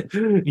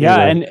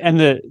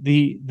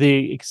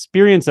the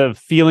experience of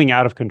feeling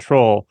out of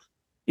control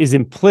is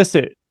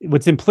implicit.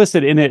 What's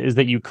implicit in it is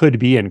that you could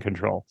be in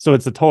control. So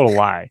it's a total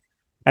lie.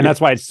 And that's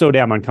why it's so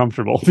damn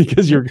uncomfortable,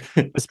 because you're,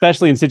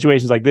 especially in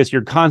situations like this,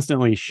 you're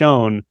constantly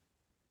shown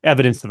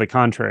evidence to the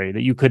contrary,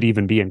 that you could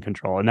even be in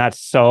control. And that's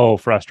so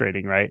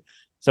frustrating, right?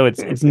 So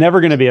it's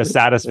never going to be a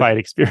satisfied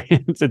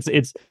experience.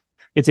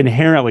 It's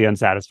inherently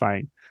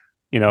unsatisfying,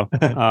 so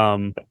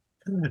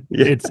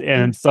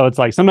it's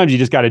like, sometimes you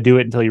just got to do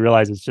it until you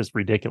realize it's just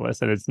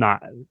ridiculous, and it's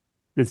not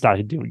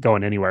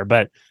going anywhere.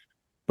 But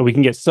we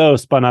can get so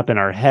spun up in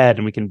our head,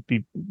 and we can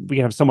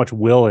have so much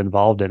will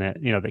involved in it,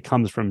 that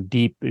comes from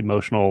deep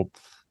emotional,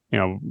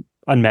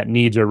 unmet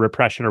needs or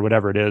repression or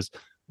whatever it is,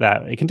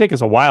 that it can take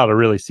us a while to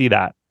really see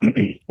that.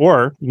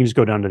 Or you can just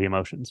go down to the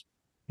emotions,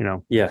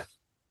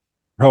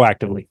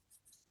 proactively.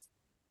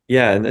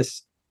 And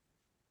this,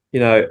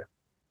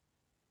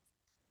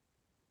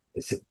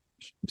 it's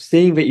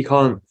seeing that you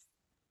can't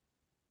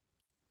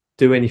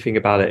do anything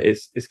about it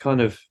is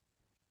kind of,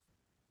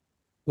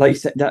 like you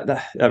said,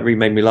 that really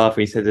made me laugh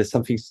when you said there's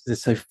something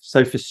that's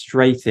so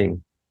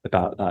frustrating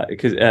about that,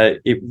 because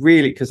it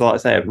really, because like I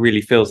say, it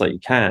really feels like you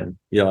can,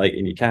 you're like,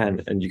 and you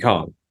can and you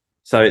can't.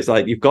 So it's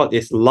like you've got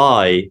this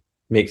lie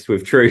mixed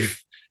with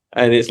truth,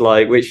 and it's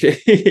like, which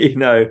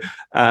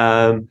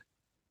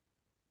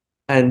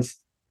and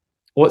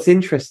what's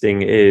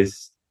interesting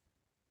is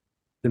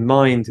the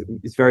mind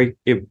is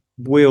it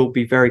will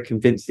be very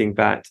convincing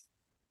that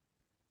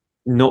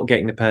not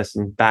getting the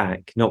person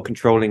back, not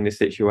controlling the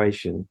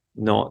situation,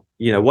 not,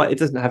 what, it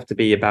doesn't have to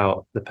be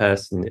about the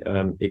person.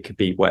 It could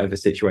be whatever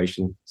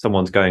situation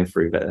someone's going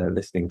through that they're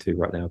listening to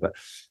right now.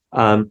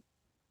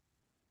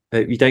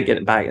 But you don't get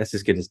it back, that's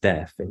as good as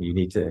death. And you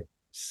need to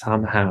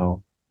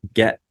somehow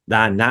get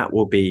that. And that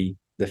will be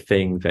the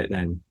thing that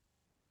then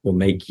will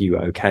make you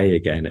okay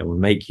again. It will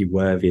make you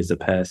worthy as a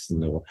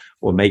person,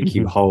 or make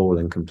you whole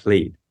and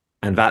complete.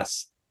 And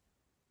this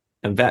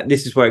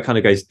is where it kind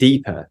of goes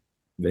deeper.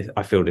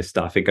 I feel this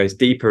stuff, it goes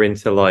deeper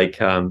into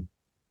like,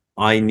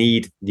 I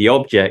need the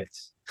object,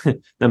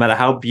 no matter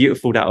how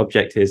beautiful that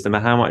object is, no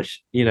matter how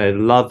much,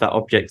 love that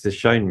object has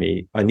shown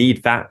me, I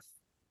need that.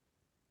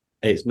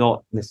 It's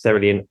not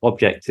necessarily an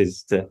object,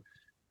 is to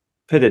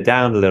put it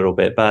down a little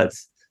bit, but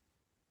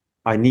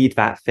I need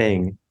that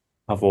thing.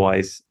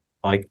 Otherwise,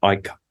 I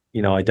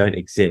don't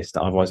exist.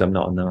 Otherwise, I'm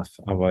not enough.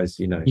 Otherwise,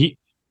 I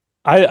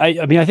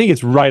mean, I think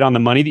it's right on the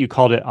money that you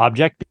called it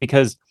object,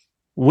 because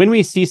when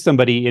we see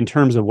somebody in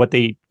terms of what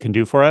they can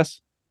do for us,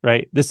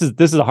 right? This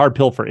is a hard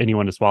pill for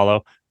anyone to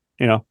swallow,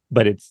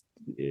 but it's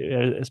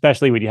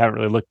especially when you haven't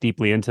really looked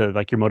deeply into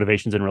like your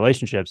motivations in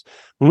relationships.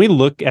 When we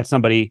look at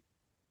somebody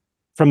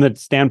from the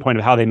standpoint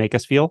of how they make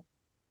us feel,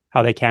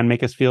 how they can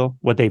make us feel,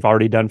 what they've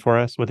already done for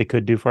us, what they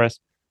could do for us,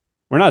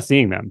 we're not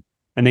seeing them,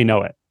 and they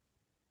know it.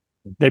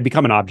 They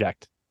become an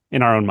object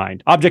in our own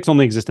mind. Objects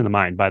only exist in the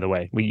mind, by the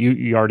way.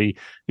 You already,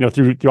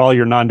 through all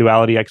your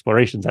non-duality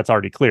explorations, that's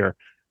already clear.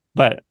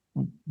 But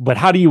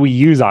how do we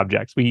use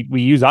objects? We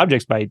use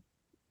objects by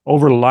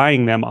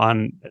overlying them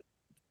on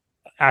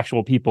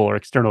actual people or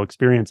external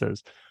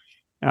experiences.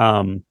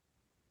 And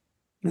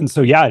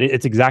so, yeah,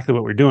 it's exactly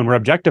what we're doing. We're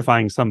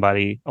objectifying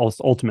somebody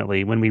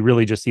ultimately when we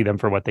really just see them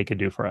for what they could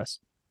do for us,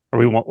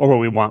 or what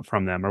we want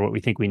from them, or what we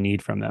think we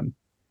need from them.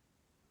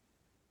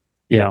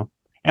 Yeah.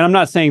 And I'm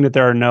not saying that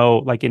there are no,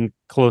 like in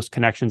close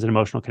connections and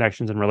emotional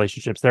connections and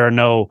relationships, there are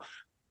no,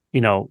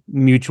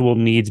 mutual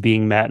needs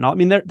being met. And I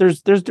mean,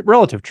 there's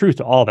relative truth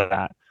to all of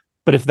that.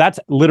 But if that's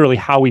literally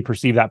how we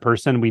perceive that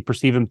person, we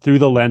perceive them through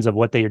the lens of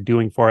what they are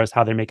doing for us,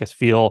 how they make us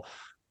feel,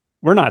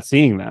 we're not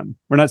seeing them.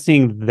 We're not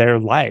seeing their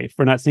life.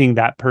 We're not seeing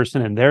that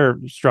person and their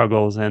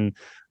struggles and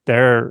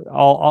their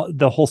all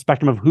the whole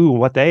spectrum of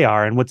what they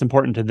are and what's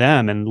important to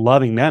them, and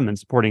loving them and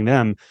supporting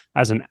them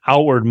as an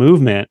outward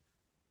movement.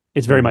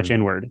 It's very much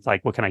inward. It's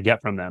like, what can I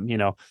get from them?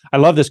 I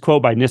love this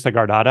quote by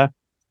Nisargadatta.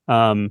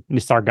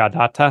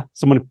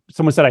 Someone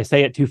said I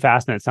say it too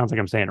fast and it sounds like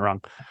I'm saying it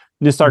wrong.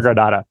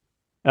 Nisargadatta.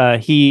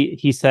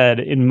 He said,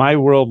 "In my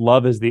world,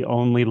 love is the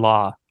only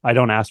law. I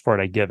don't ask for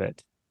it, I give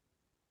it."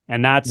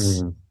 And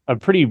that's a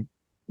pretty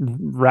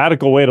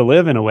radical way to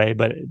live in a way.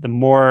 But the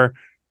more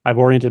I've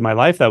oriented my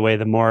life that way,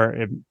 the more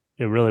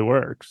it really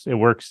works. It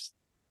works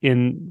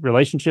in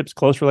relationships,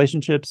 close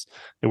relationships.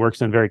 It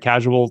works in very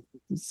casual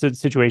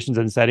situations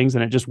and settings,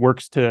 and it just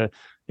works to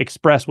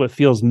express what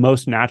feels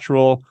most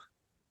natural,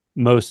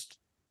 most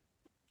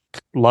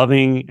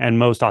loving, and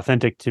most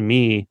authentic to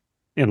me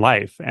in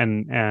life.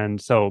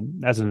 And so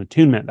as an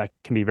attunement, that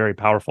can be very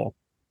powerful.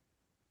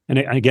 And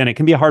again, it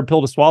can be a hard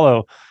pill to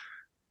swallow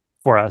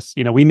for us.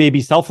 We may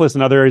be selfless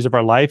in other areas of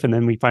our life, and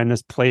then we find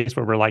this place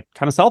where we're like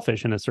kind of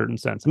selfish in a certain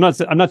sense.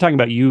 I'm not talking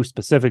about you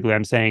specifically.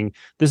 I'm saying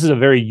this is a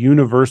very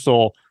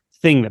universal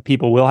thing that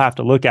people will have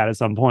to look at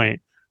some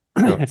point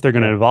if they're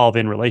going to evolve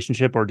in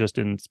relationship or just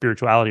in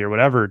spirituality or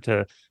whatever,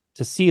 to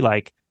see,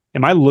 like,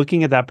 am I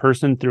looking at that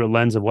person through a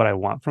lens of what I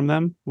want from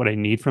them, what I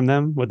need from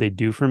them, what they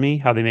do for me,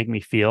 how they make me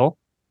feel?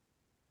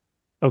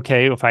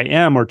 Okay, if I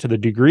am, or to the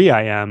degree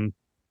I am,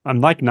 I'm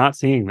like not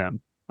seeing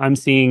them. I'm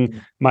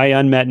seeing my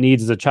unmet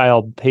needs as a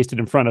child pasted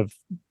in front of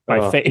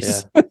my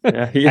face.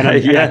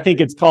 I think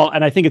it's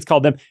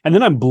called them. And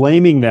then I'm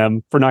blaming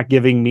them for not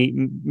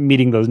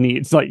meeting those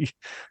needs. Like,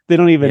 they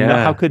don't even know.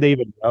 How could they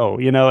even know?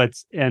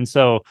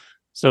 So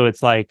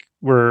it's like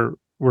we're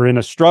in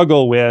a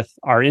struggle with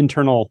our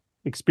internal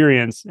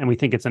experience, and we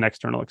think it's an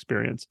external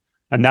experience.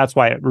 And that's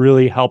why it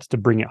really helps to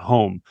bring it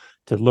home,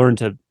 to learn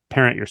to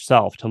parent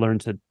yourself, to learn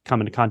to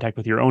come into contact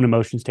with your own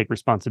emotions, take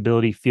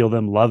responsibility, feel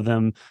them, love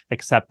them,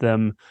 accept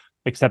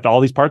all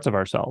these parts of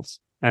ourselves.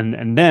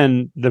 And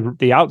then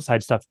the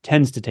outside stuff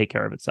tends to take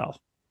care of itself.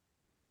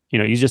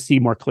 You just see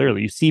more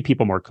clearly, you see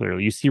people more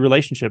clearly, you see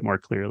relationship more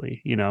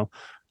clearly,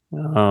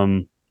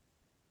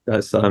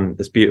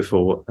 That's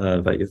beautiful,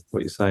 about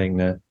what you're saying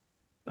there.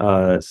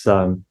 It's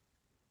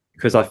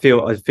because I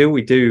feel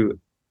we do,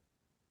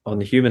 on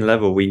the human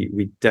level,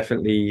 we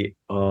definitely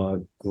are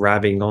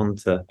grabbing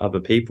onto other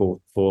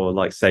people for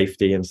like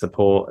safety and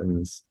support,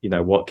 and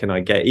what can I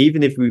get,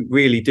 even if we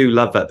really do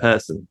love that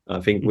person. I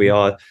think we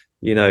are,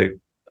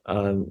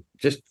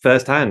 just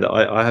firsthand,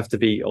 I have to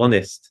be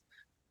honest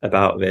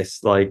about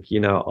this. Like,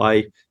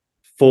 I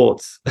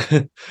thought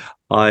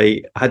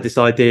I had this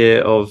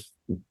idea of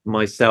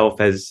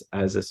myself as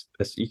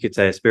you could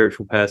say a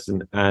spiritual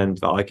person, and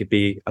that I could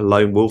be a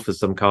lone wolf of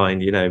some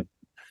kind,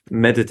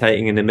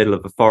 meditating in the middle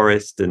of a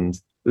forest and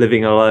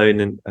living alone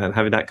and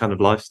having that kind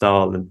of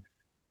lifestyle. And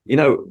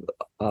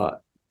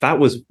that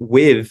was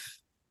with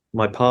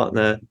my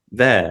partner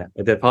there.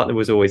 Their partner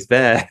was always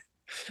there.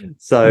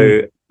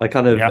 So I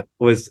kind of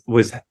was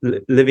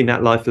living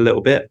that life a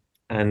little bit,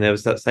 and there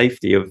was that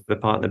safety of the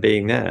partner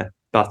being there.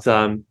 But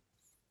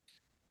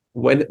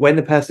when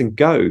the person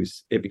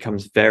goes, it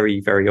becomes very,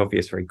 very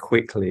obvious very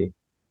quickly,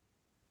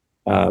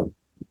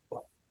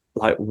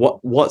 like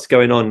what's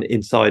going on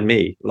inside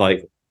me,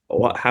 like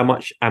how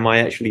much am I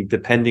actually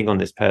depending on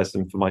this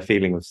person for my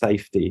feeling of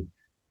safety,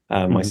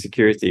 my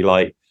security,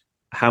 like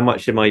how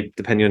much am I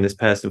depending on this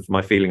person for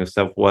my feeling of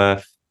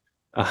self-worth,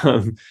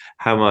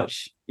 how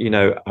much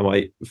am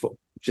I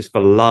just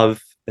for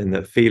love and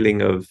the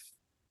feeling of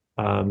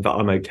that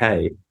I'm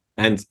okay.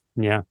 And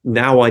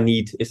now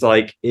it's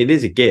like, it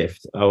is a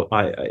gift.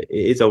 It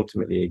is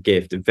ultimately a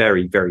gift, a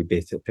very, very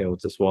bitter pill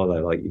to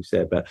swallow, like you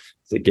said, but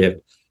it's a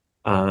gift.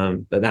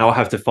 But now I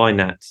have to find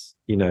that,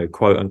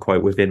 quote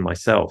unquote, within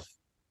myself.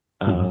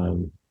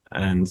 And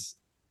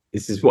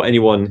this is what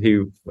anyone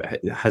who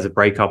has a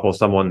breakup or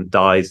someone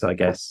dies, I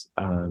guess,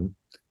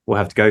 will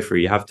have to go through.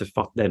 You have to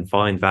then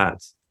find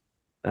that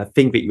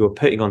thing that you're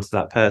putting onto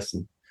that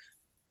person.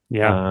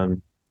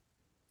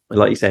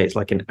 Like you say, it's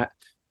like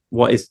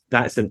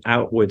that's an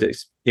outward,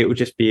 it would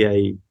just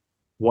be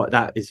what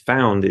that is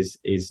found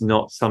is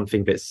not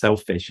something that's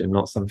selfish and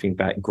not something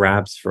that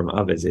grabs from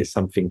others. It's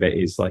something that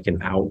is like an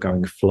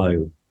outgoing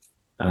flow,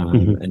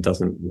 and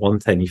doesn't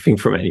want anything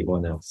from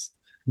anyone else.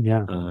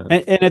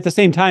 And at the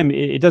same time,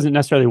 it doesn't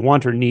necessarily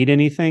want or need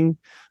anything,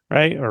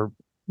 right? Or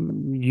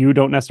you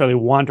don't necessarily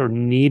want or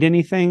need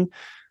anything,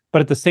 but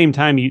at the same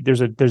time,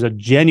 there's a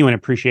genuine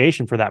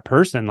appreciation for that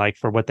person, like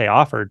for what they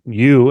offered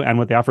you and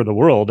what they offer the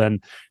world,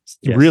 and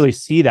you really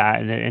see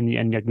that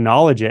and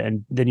acknowledge it,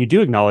 and then you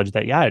do acknowledge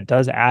that it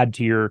does add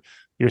to your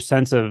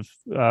sense of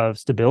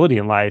stability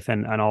in life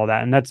and all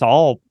that, and that's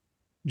all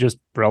just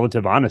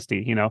relative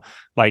honesty.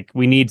 Like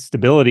we need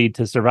stability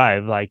to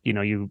survive. Like if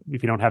you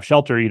don't have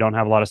shelter, you don't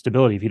have a lot of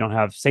stability. If you don't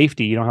have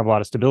safety, you don't have a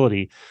lot of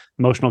stability.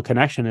 Emotional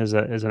connection is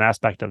an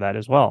aspect of that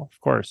as well,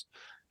 of course.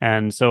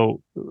 And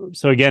so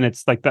again,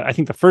 it's like I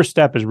think the first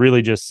step is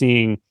really just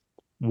seeing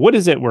what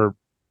is it we're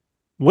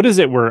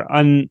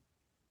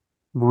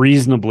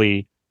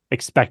unreasonably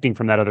expecting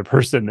from that other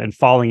person, and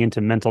falling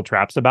into mental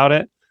traps about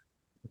it,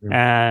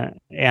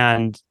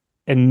 and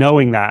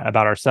knowing that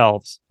about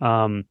ourselves,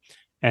 and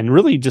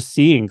really just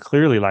seeing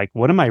clearly, like,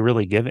 what am I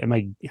really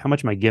giving? How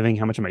much am I giving?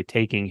 How much am I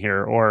taking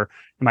here? Or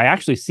am I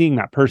actually seeing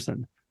that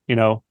person?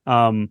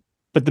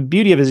 But the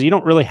beauty of it is you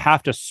don't really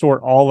have to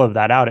sort all of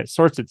that out. It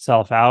sorts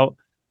itself out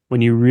when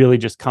you really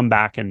just come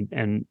back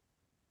and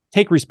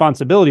take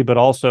responsibility, but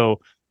also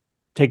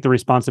take the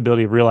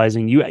responsibility of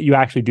realizing you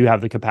actually do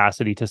have the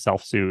capacity to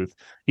self-soothe.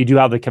 You do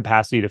have the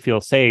capacity to feel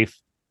safe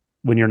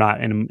when you're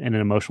not in an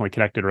emotionally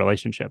connected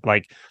relationship.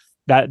 Like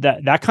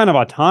that kind of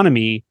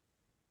autonomy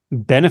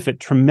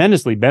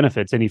tremendously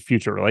benefits any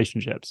future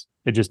relationships.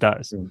 It just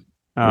does.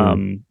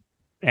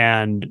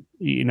 And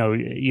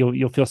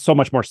you'll feel so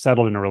much more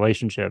settled in a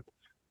relationship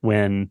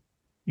when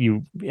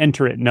you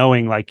enter it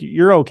knowing like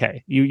you're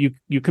okay.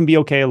 You can be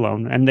okay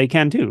alone, and they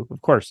can too,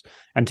 of course.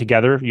 And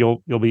together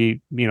you'll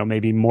be,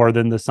 maybe more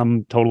than the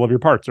sum total of your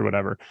parts or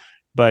whatever.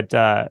 But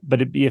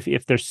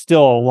if there's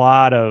still a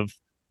lot of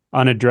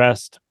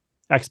unaddressed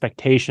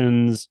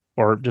expectations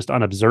or just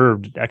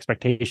unobserved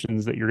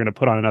expectations that you're going to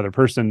put on another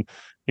person,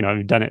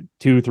 you've done it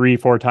 2, 3,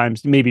 4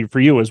 times. Maybe for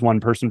you as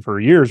one person for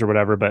years or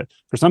whatever, but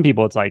for some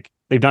people it's like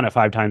they've done it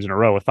 5 times in a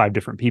row with 5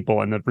 different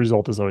people, and the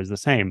result is always the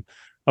same.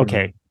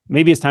 Okay,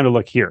 maybe it's time to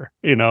look here.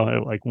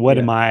 Like what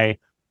am I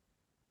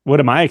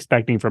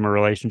expecting from a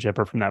relationship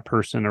or from that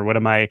person, or what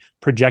am I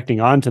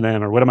projecting onto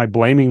them, or what am I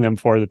blaming them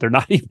for that they're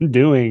not even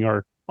doing,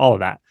 or all of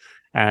that.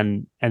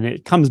 And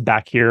it comes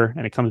back here,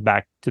 and it comes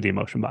back to the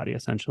emotion body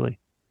essentially.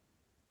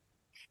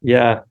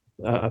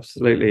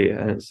 Absolutely.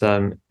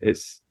 And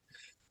it's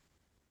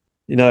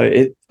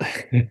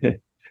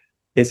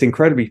it's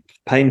incredibly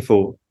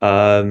painful,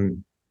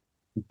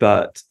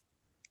 but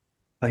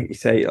like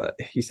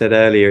you said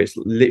earlier, it's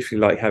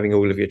literally like having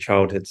all of your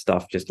childhood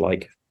stuff just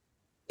like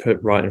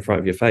put right in front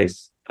of your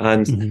face.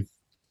 And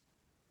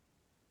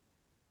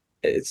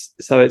it's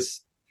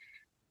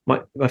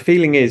my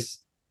feeling is,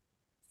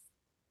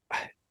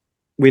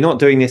 we're not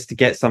doing this to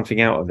get something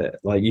out of it.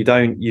 Like you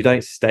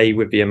don't stay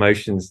with the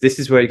emotions. This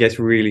is where it gets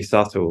really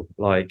subtle.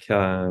 Like,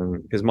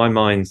 because my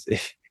mind's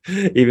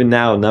even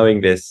now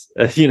knowing this,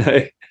 you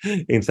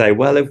can say,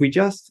 well, if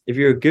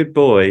you're a good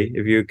boy,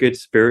 if you're a good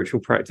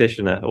spiritual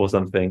practitioner or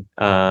something,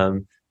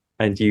 and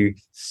you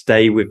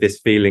stay with this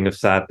feeling of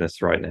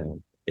sadness right now,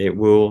 it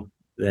will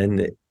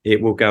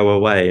go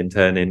away and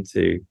turn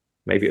into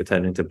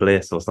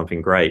bliss or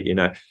something great.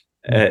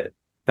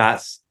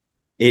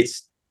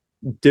 It's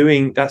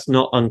that's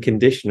not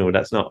unconditional.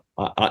 That's not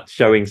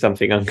showing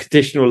something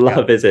unconditional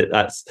love, is it?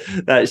 That's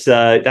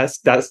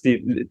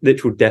the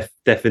literal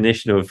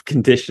definition of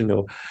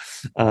conditional.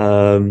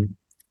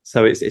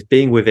 So it's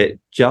being with it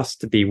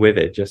just to be with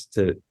it, just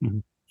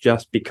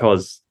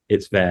because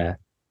it's there.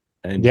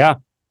 And yes,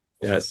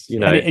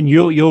 and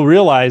you'll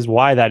realize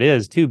why that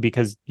is too,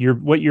 because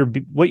what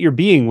you're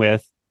being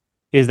with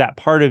is that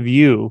part of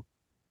you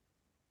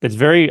that's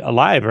very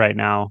alive right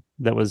now,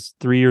 that was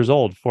 3 years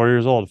old, 4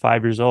 years old,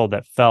 5 years old,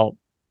 that felt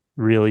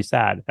really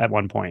sad at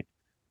one point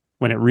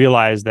when it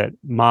realized that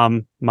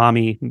mom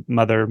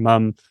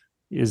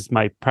is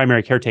my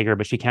primary caretaker,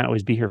 but she can't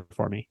always be here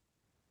for me,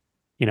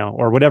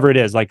 or whatever it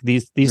is. Like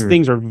these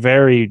things are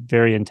very,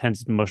 very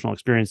intense emotional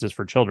experiences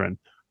for children.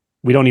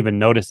 We don't even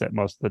notice it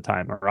most of the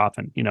time or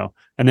often,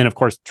 and then of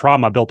course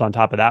trauma built on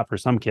top of that for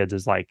some kids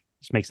is like,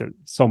 just makes it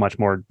so much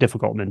more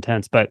difficult and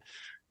intense. But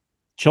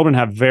children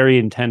have very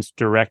intense,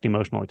 direct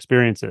emotional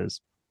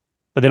experiences,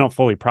 but they don't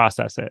fully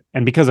process it.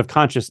 And because of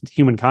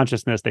human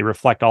consciousness, they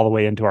reflect all the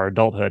way into our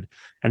adulthood.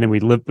 And then we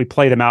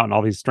play them out in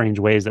all these strange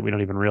ways that we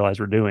don't even realize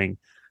we're doing.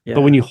 Yeah.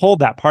 But when you hold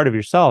that part of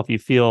yourself, you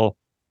feel,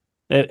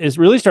 it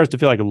really starts to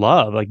feel like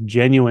love, like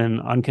genuine,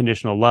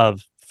 unconditional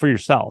love for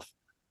yourself.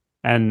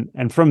 And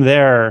from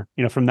there,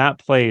 from that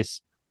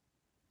place,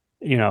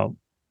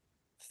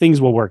 things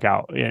will work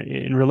out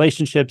in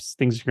relationships.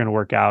 Things are going to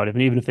work out.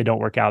 Even if they don't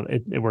work out,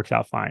 it works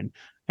out fine.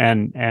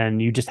 And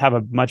you just have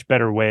a much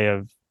better way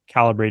of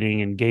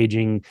calibrating,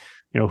 engaging,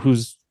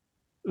 who's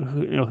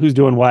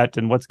doing what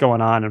and what's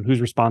going on and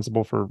who's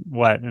responsible for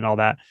what and all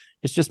that.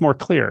 It's just more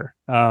clear.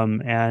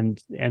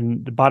 And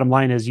the bottom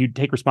line is, you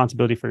take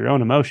responsibility for your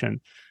own emotion.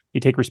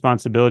 You take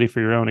responsibility for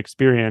your own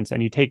experience,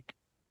 and you take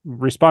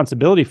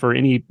responsibility for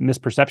any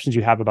misperceptions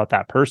you have about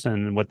that person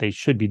and what they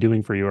should be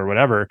doing for you or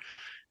whatever.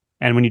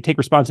 And when you take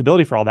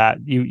responsibility for all that,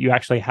 you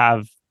actually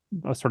have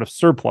a sort of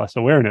surplus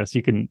awareness.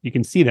 You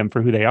can see them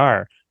for who they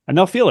are, and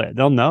they'll feel it.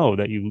 They'll know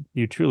that you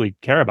truly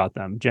care about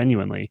them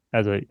genuinely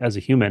as a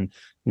human,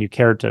 and you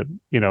care to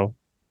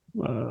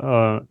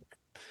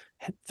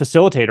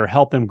facilitate or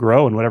help them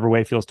grow in whatever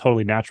way feels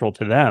totally natural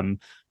to them.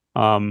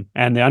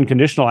 And the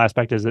unconditional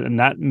aspect is, and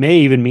that may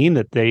even mean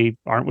that they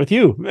aren't with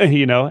you,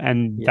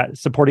 that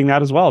supporting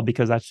that as well,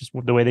 because that's just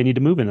the way they need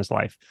to move in this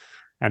life.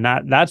 And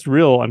that's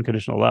real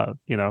unconditional love,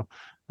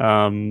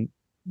 some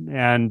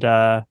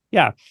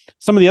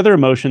of the other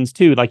emotions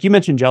too, like you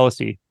mentioned,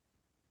 jealousy.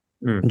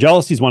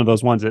 Jealousy is one of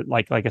those ones that,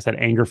 like I said,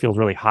 anger feels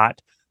really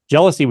hot.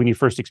 Jealousy, when you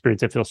first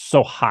experience it, feels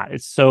so hot.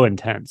 It's so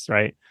intense,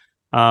 right?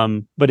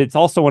 But it's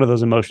also one of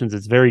those emotions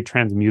that's very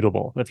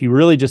transmutable. If you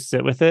really just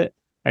sit with it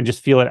and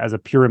just feel it as a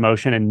pure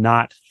emotion and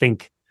not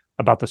think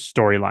about the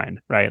storyline,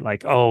 right?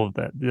 Like, oh,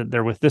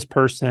 they're with this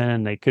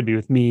person, they could be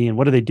with me, and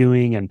what are they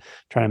doing? And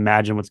try to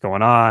imagine what's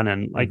going on,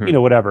 and like,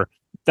 whatever.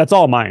 That's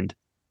all mind.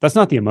 That's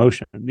not the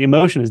emotion. The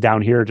emotion is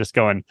down here, just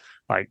going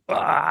like,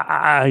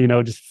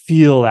 just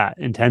feel that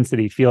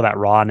intensity, feel that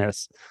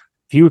rawness.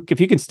 If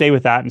you can stay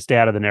with that and stay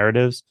out of the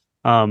narratives,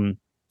 for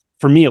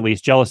me at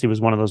least, jealousy was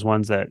one of those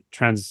ones that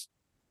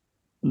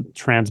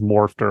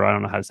transmorphed, or I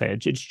don't know how to say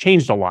it. It's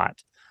changed a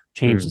lot.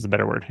 Changed is a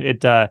better word.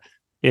 It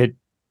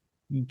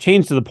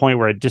changed to the point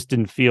where it just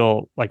didn't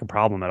feel like a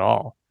problem at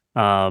all.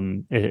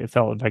 It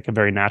felt like a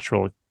very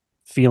natural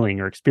feeling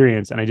or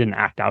experience, and I didn't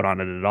act out on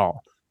it at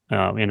all.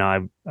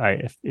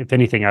 If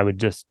anything, I would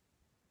just,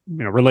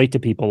 relate to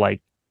people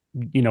like,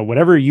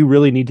 whatever you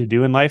really need to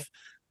do in life,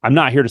 I'm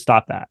not here to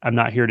stop that. I'm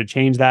not here to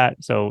change that.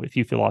 So if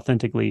you feel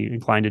authentically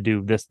inclined to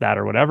do this, that,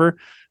 or whatever,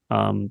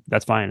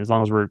 that's fine. As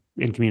long as we're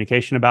in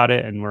communication about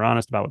it and we're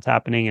honest about what's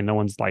happening, and no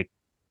one's like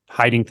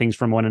hiding things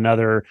from one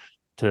another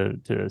to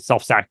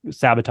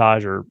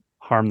self-sabotage or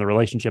harm the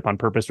relationship on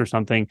purpose or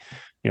something,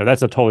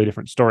 that's a totally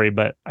different story.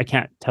 But I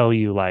can't tell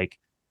you, like,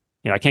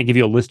 I can't give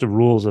you a list of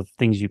rules of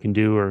things you can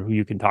do or who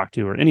you can talk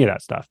to or any of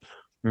that stuff.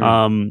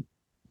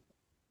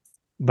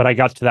 But I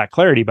got to that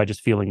clarity by just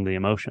feeling the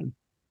emotion.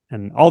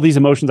 And all these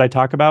emotions I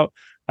talk about,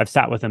 I've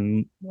sat with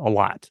them a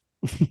lot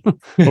over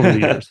the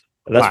years.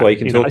 That's why you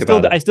can talk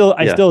about it. I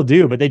still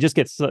do, but they just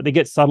get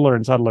subtler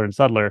and subtler and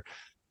subtler.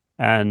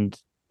 And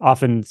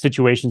often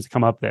situations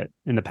come up that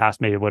in the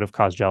past maybe would have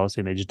caused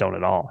jealousy, and they just don't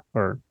at all.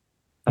 Or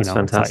that's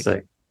fantastic.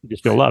 Like, you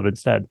just feel love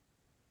instead.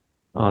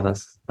 Oh,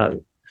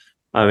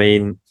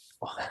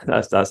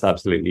 that's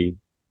absolutely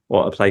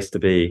what a place to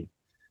be.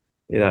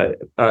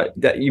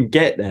 That you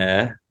get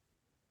there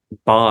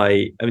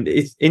by,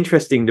 it's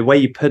interesting the way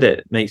you put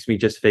it. Makes me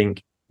just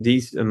think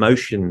these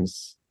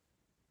emotions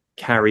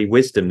carry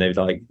wisdom. They're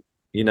like,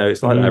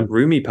 it's like that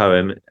Rumi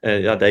poem.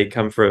 They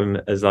come from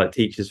as like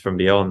teachers from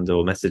beyond,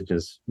 or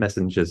messengers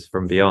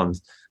from beyond.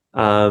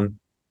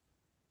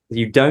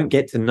 You don't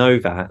get to know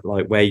that,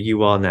 like where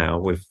you are now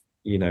with,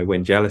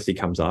 when jealousy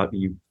comes up,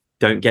 you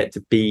don't get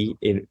to be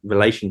in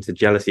relation to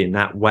jealousy in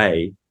that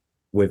way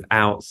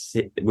without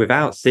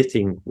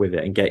sitting with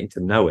it and getting to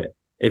know it.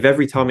 If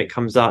every time it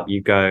comes up you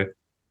go,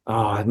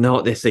 oh,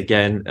 not this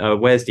again,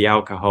 where's the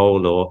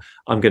alcohol, or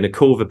I'm going to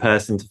call the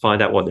person to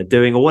find out what they're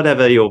doing, or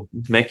whatever your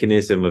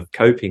mechanism of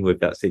coping with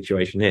that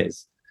situation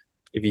is,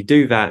 if you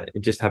do that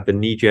and just have the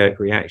knee-jerk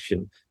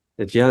reaction,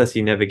 the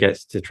jealousy never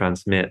gets to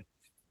transmit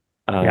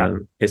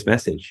its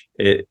message.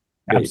 It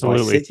by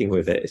Absolutely. sitting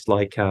with it, it's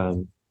like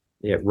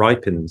it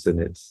ripens,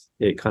 and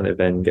it kind of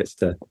then gets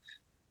to,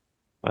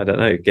 I don't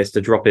know, gets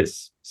to drop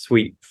its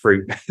sweet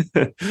fruit.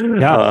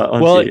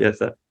 Well, you. Yes,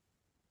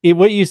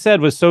 what you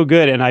said was so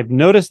good, and I've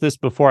noticed this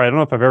before. I don't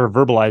know if I've ever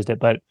verbalized it,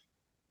 but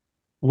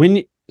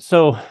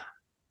so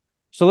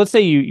let's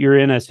say you're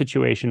in a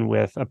situation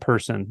with a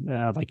person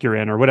like you're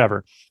in or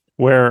whatever,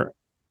 where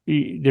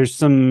there's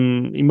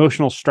some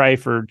emotional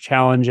strife or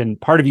challenge,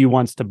 and part of you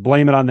wants to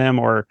blame it on them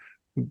or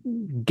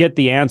get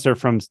the answer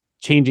from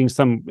changing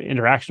some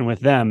interaction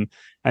with them,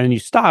 and then you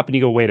stop and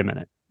you go, wait a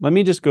minute, let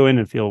me just go in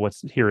and feel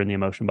what's here in the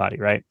emotion body,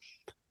 right?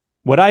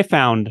 What I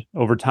found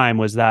over time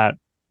was that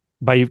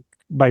by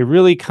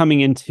really coming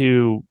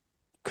into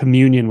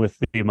communion with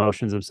the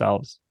emotions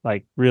themselves,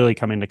 like really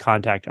coming into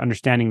contact,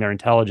 understanding their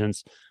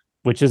intelligence,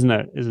 which isn't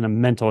a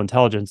mental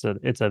intelligence,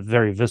 it's a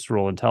very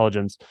visceral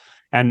intelligence,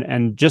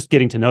 and just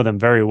getting to know them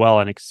very well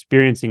and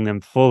experiencing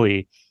them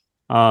fully,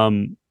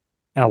 and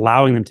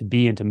allowing them to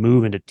be and to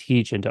move and to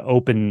teach and to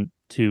open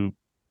to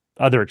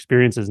other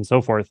experiences and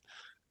so forth.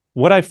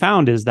 What I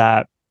found is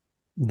that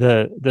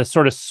the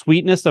sort of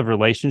sweetness of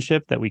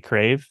relationship that we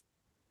crave,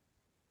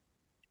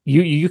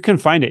 you can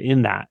find it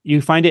in that.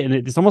 You find it in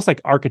it's almost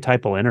like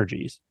archetypal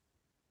energies,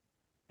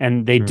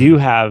 and they do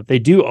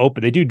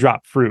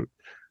drop fruit.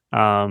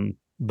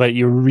 But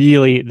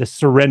the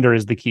surrender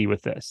is the key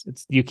with this.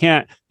 You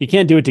can't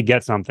do it to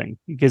get something,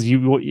 because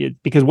what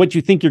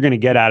you think you're going to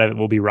get out of it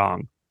will be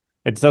wrong.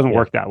 It doesn't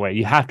work that way.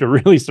 You have to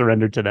really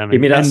surrender to them. Give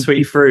me that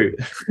sweet fruit.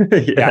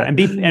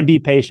 and be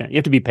patient. You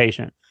have to be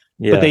patient.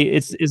 Yeah. But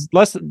it's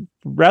less,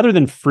 rather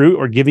than fruit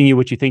or giving you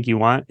what you think you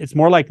want, it's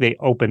more like they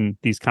open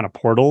these kind of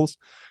portals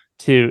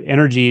to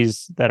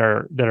energies that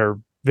are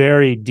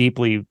very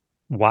deeply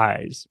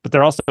wise, but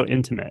they're also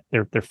intimate.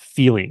 They're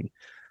feeling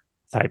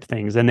type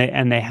things, and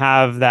they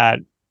have that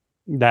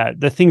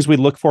the things we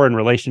look for in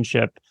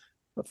relationship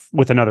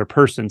with another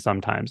person,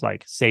 sometimes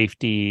like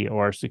safety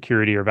or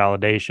security or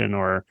validation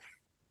or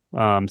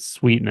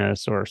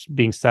sweetness or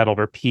being settled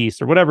or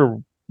peace or whatever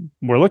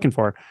we're looking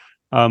for.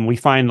 We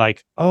find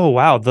like, oh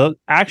wow,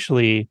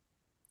 actually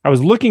I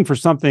was looking for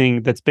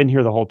something that's been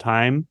here the whole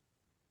time.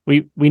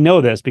 We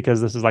know this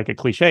because this is like a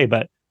cliche,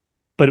 but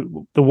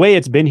the way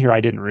it's been here,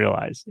 I didn't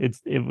realize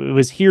it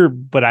was here,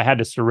 but I had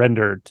to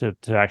surrender to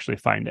actually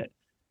find it.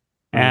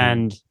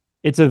 And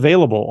it's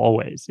available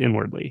always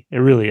inwardly. It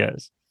really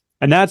is.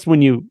 And that's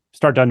when you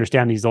start to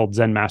understand these old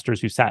Zen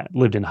masters who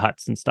lived in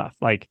huts and stuff.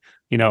 Like,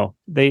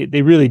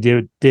 they really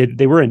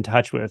they were in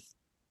touch with,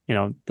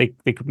 they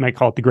might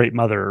call it the Great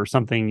Mother or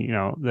something,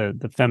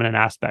 the feminine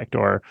aspect,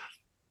 or,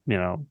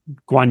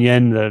 Guan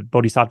Yin, the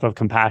Bodhisattva of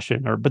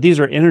compassion, but these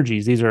are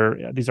energies. These are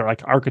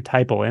like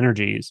archetypal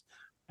energies,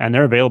 and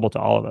they're available to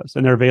all of us,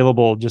 and they're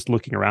available just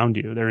looking around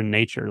you. They're in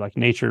nature. Like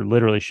nature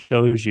literally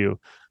shows you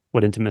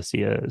what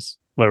intimacy is,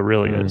 what it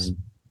really is,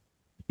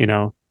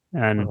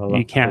 and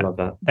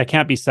that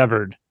can't be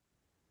severed.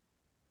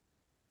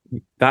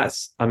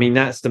 That's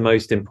the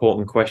most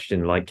important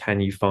question. Like, can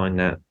you find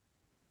that,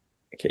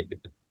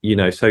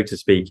 so to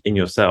speak, in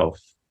yourself,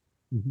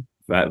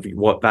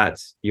 what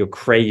that's you're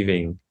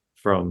craving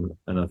from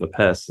another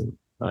person?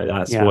 Like,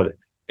 that's what,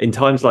 in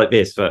times like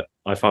this that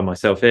I find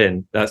myself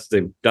in, that's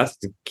the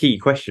key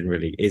question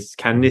really, is,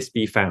 can this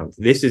be found?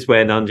 This is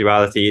where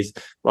non-duality is.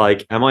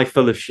 Like, am I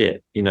full of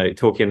shit,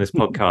 talking on this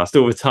podcast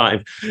all the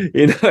time,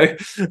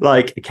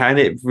 like, can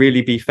it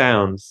really be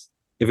found?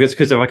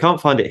 Because if I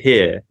can't find it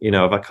here,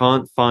 if I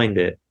can't find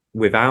it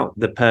without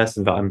the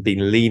person that I'm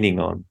been leaning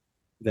on,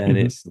 then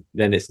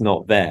it's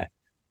not there.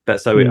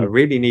 But so I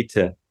really need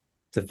to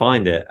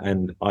find it,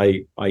 and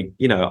I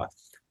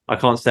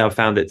can't say I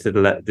found it to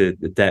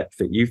the depth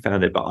that you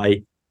found it, but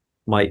I've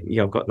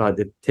got like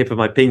the tip of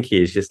my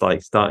pinky is just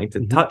like starting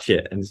to touch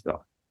it, and it's like,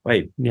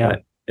 wait,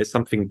 there's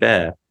something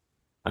there.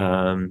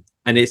 And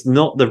it's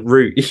not the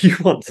route you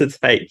want to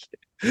take.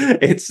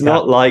 It's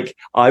not like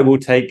I will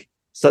take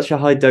such a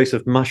high dose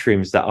of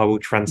mushrooms that I will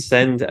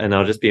transcend and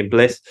I'll just be in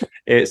bliss.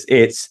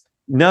 It's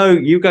no,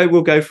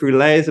 we'll go through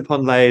layers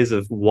upon layers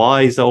of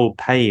wise old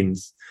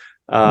pains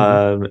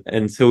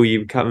until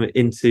you come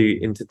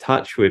into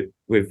touch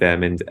with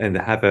them and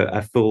have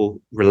a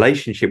full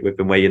relationship with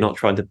them, where you're not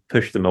trying to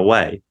push them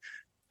away.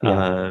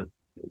 That's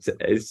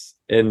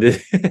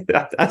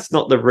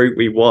not the route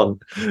we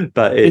want,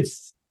 but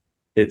it's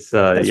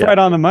right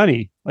on the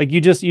money. Like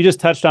you just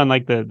touched on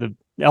like the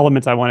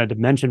elements I wanted to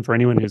mention for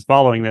anyone who's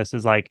following this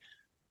is like,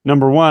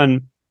 number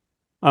one,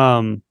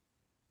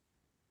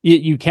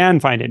 you can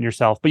find it in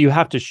yourself, but you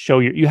have to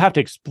you have to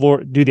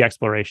explore, do the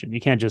exploration.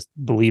 You can't just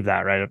believe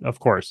that, right? Of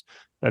course,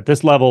 at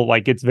this level,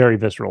 like it's very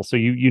visceral. So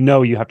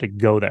you have to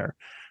go there.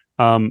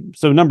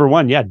 So number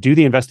one, do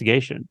the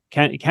investigation.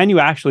 Can you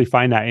actually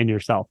find that in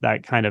yourself?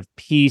 That kind of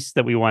peace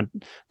that we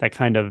want, that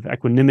kind of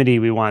equanimity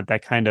we want,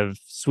 that kind of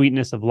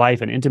sweetness of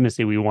life and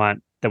intimacy we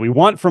want, that we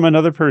want from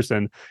another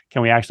person.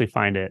 Can we actually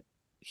find it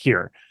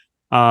here?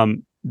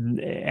 And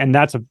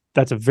that's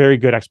that's a very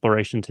good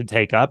exploration to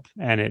take up,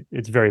 and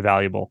it's very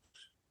valuable.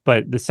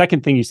 But the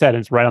second thing you said,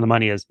 and it's right on the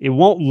money, is it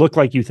won't look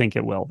like you think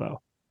it will,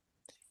 though.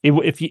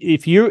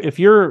 If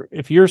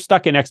you're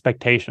stuck in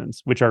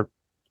expectations, which are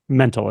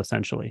mental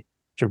essentially,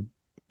 which are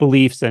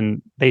beliefs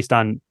and based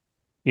on,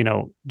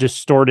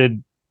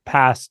 distorted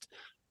past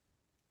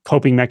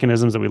coping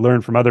mechanisms that we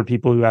learn from other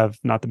people who have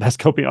not the best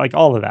coping, like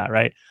all of that,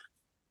 right?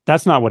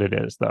 That's not what it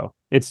is, though.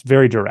 It's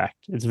very direct.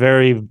 It's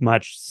very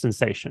much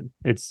sensation.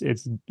 It's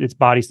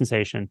body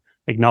sensation,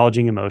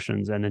 acknowledging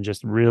emotions, and then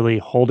just really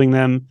holding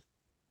them,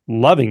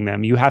 loving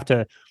them. You have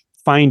to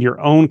find your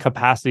own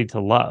capacity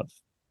to love.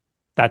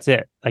 That's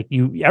it. Like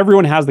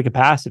everyone has the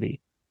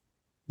capacity,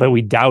 but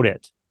we doubt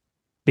it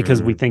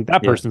because we think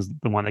that person's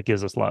the one that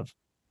gives us love.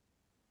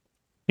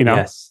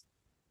 Yes.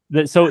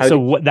 That's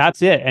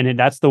it. And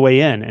that's the way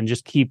in, and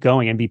just keep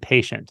going and be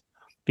patient.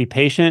 Be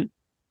patient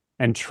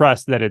and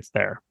trust that it's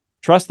there.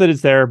 Trust that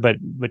it's there, but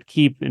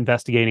keep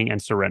investigating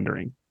and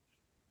surrendering.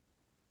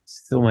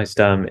 It's almost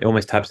it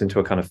almost taps into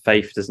a kind of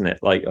faith, doesn't it?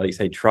 Like you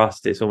say,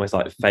 trust. It's almost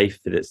like faith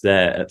that it's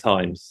there at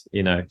times,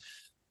 and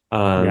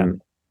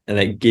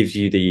it gives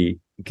you the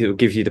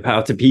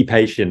power to be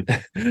patient,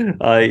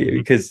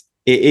 because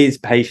it is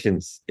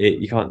patience.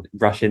 You can't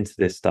rush into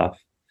this stuff.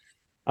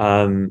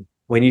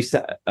 When you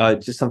said,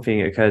 just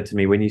something occurred to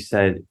me when you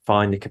said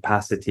find the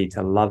capacity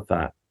to love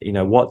that.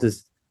 What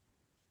does?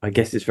 I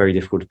guess it's very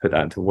difficult to put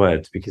that into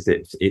words, because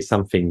it's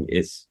something.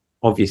 It's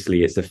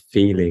obviously it's a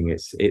feeling.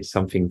 It's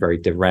something very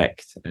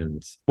direct.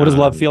 And what does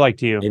love feel like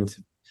to you?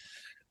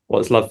 What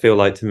does love feel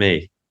like to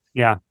me?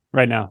 Yeah,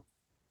 right now.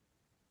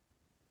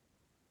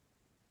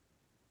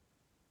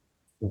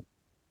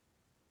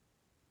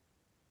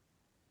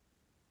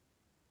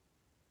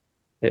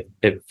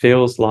 It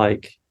feels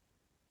like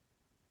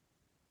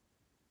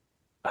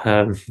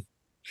that's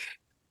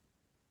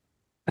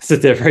a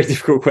very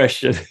difficult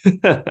question.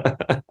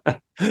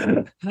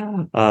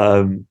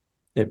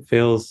 It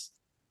feels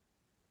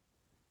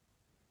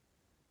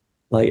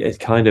like it's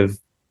kind of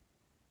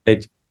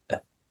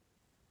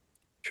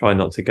try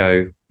not to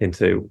go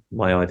into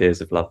my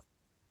ideas of love.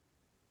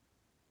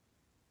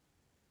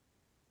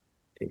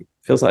 It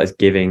feels like it's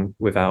giving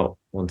without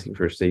wanting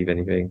to receive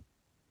anything.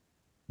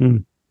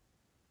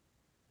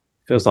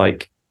 Feels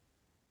like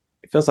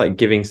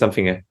giving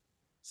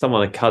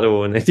someone a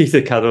cuddle, and they need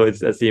a cuddle.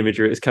 That's the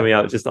imagery that's coming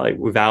out, just like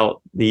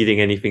without needing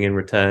anything in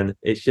return.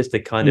 It's just a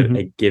kind of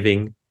a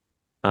giving,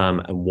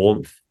 and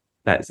warmth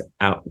that's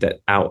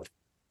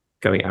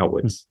going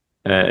outwards.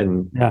 Like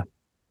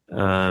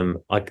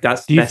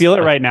that's. Do you feel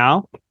it right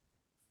now?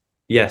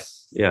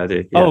 Yes, yeah, I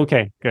do. Yeah. Oh,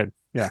 okay, good.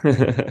 Yeah,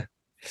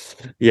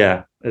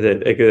 yeah.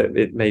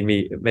 It made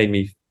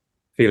me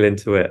feel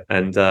into it,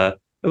 and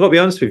I've got to be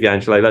honest with you,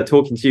 Angelo. Like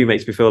talking to you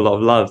makes me feel a lot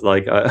of love.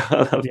 Like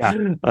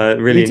I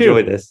really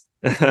enjoy this.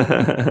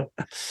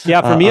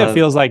 Yeah, for me, it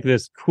feels like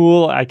this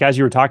cool. Like as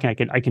you were talking,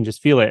 I can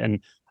just feel it,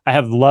 and I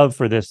have love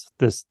for this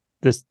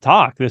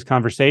talk, this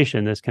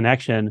conversation, this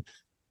connection,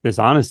 this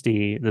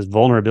honesty, this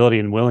vulnerability,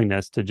 and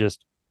willingness to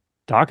just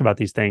talk about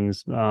these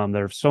things that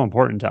are so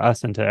important to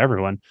us and to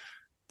everyone.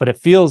 But it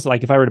feels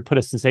like, if I were to put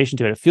a sensation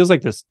to it, it feels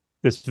like this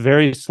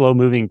very slow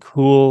moving,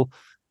 cool,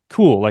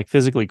 like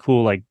physically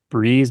cool, like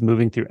breeze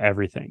moving through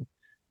everything.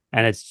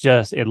 And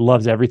it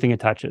loves everything it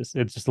touches.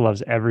 It just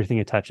loves everything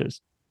it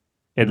touches.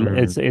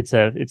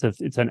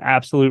 It's an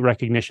absolute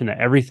recognition that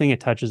everything it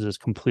touches is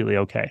completely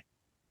okay.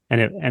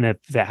 And if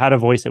it had a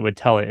voice, it would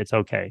tell it, it's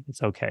okay.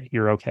 It's okay.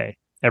 You're okay.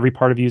 Every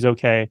part of you is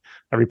okay.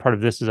 Every part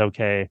of this is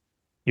okay.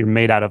 You're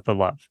made out of the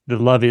love. The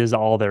love is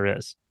all there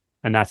is.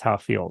 And that's how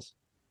it feels.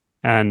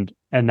 And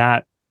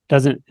that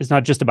it's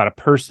not just about a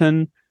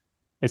person.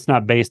 It's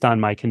not based on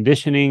my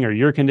conditioning or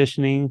your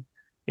conditioning.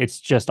 It's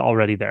just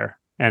already there.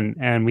 And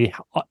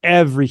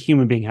every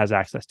human being has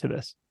access to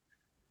this.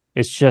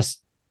 It's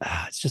just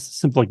a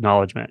simple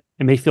acknowledgement.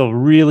 It may feel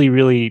really,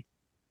 really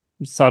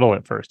subtle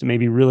at first. It may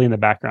be really in the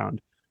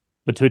background,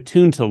 but to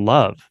attune to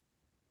love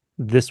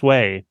this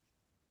way,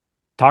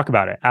 talk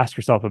about it, ask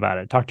yourself about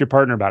it, talk to your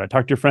partner about it,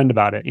 talk to your friend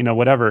about it,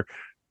 whatever.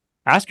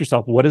 Ask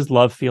yourself, what does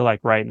love feel like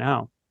right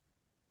now?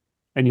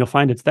 And you'll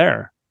find it's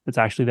there. It's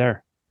actually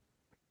there.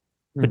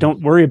 But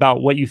don't worry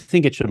about what you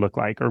think it should look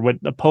like, or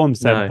what the poem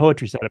said,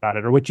 poetry said about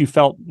it, or what you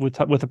felt with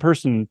a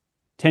person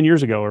 10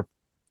 years ago or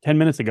 10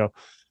 minutes ago.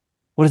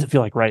 What does it feel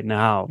like right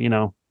now?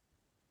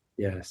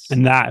 Yes.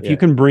 And that, if you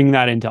can bring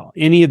that into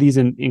any of these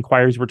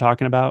inquiries we're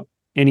talking about,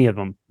 any of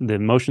them, the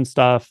emotion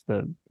stuff,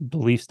 the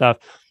belief stuff,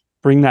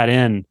 bring that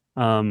in.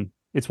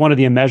 It's one of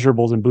the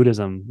immeasurables in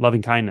Buddhism,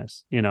 loving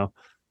kindness. It's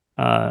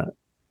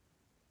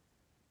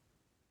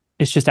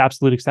just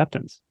absolute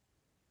acceptance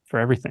for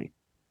everything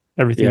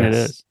that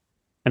is.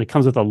 And it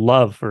comes with a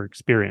love for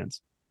experience.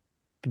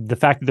 The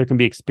fact that there can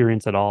be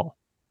experience at all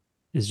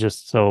is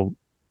just so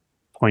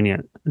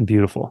poignant and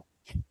beautiful.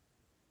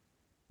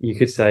 You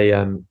could say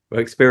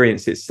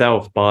experience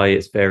itself by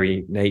its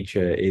very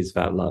nature is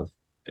that love,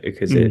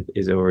 because it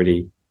is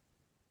already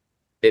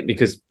it,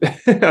 because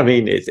I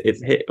mean it's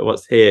here,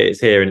 what's here is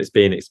here, and it's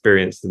being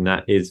experienced, and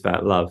that is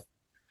that love.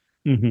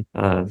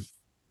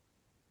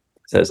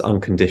 So it's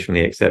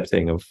unconditionally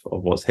accepting of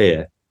what's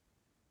here.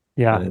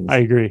 Yeah, And I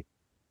agree.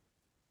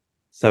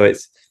 so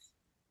it's,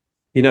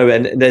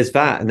 and there's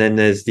that, and then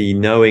there's the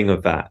knowing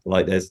of that,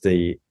 like there's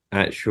the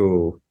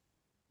actual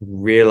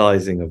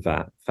realizing of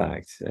that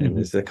fact, and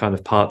there's the kind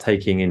of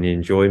partaking in the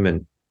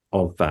enjoyment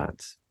of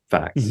that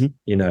fact.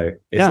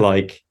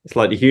 It's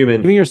like the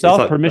human, giving yourself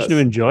like, permission to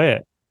enjoy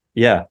it.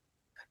 Yeah.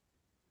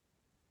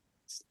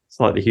 It's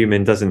like the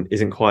human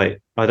isn't quite,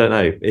 I don't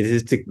know, it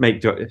is to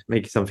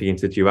make something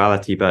into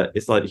duality, but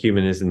it's like the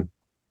human isn't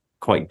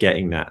quite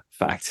getting that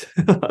fact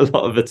a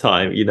lot of the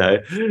time.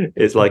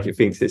 It's like it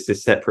thinks it's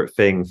this separate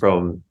thing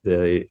from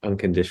the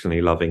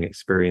unconditionally loving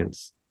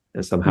experience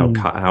and somehow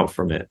cut out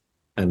from it,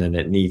 and then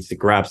it needs to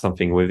grab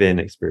something within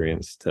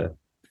experience to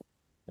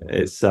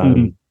it's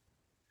I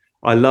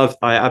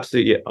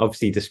absolutely,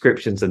 obviously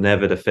descriptions are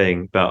never the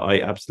thing, but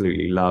I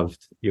absolutely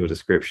loved your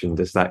description.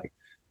 There's that,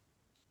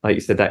 like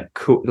you said, that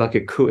cool,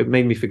 it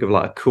made me think of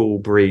like a cool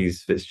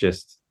breeze that's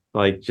just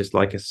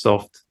like a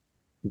soft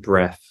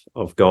breath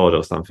of God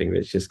or something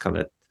that's just kind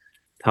of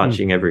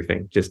touching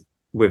everything, just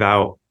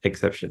without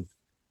exception.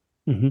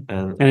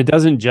 And it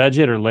doesn't judge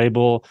it or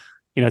label.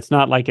 It's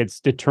not like it's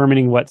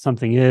determining what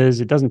something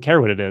is. It doesn't care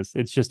what it is.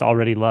 It's just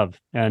already love.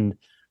 And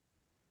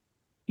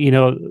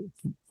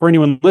for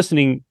anyone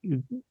listening,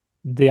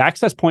 the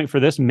access point for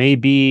this may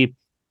be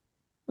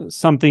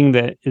something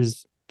that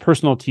is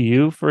personal to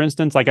you. For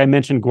instance, like I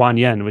mentioned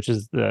Guanyin, which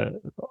is the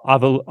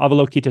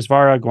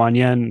Avalokitesvara,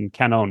 Guanyin, and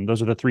Canon.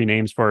 Those are the three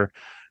names for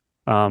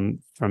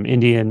from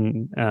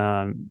Indian,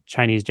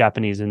 Chinese,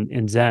 Japanese,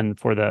 and Zen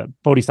for the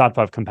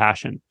Bodhisattva of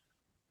compassion.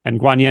 And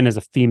Guanyin is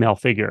a female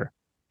figure,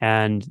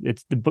 and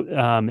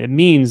it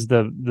means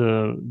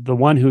the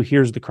one who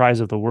hears the cries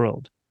of the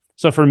world.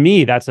 So for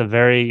me, that's a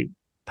very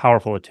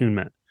powerful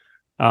attunement.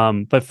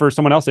 But for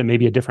someone else, it may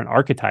be a different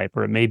archetype,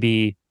 or it may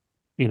be,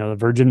 the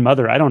Virgin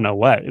Mother. I don't know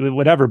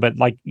whatever. But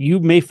like you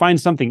may find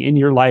something in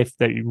your life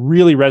that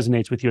really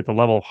resonates with you at the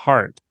level of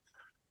heart,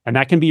 and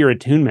that can be your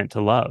attunement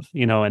to love.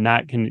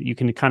 And you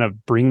can kind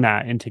of bring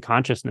that into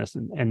consciousness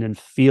and then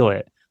feel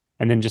it,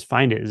 and then just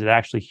find it. Is it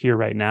actually here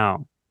right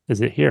now?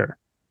 Is it here?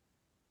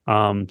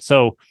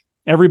 So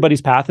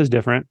everybody's path is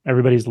different.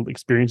 Everybody's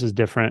experience is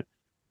different.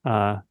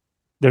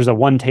 There's a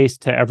one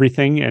taste to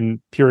everything,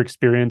 and pure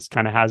experience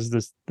kind of has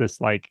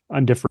this like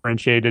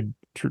undifferentiated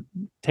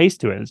taste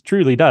to it. It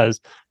truly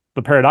does.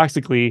 But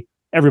paradoxically,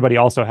 everybody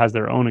also has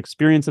their own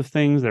experience of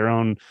things, their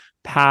own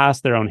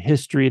past, their own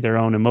history, their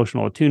own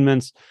emotional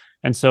attunements.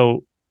 And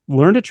so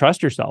learn to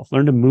trust yourself,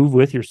 learn to move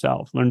with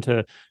yourself, learn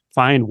to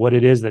find what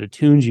it is that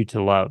attunes you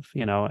to love.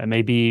 It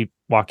may be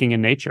walking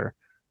in nature,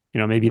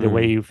 maybe the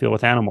way you feel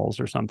with animals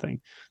or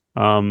something.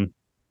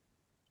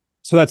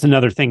 So that's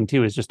another thing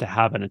too, is just to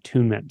have an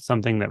attunement,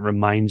 something that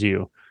reminds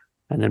you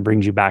and then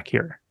brings you back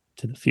here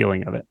to the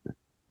feeling of it.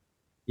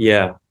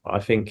 Yeah, I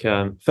think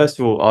first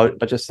of all, I'll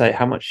just say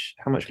how much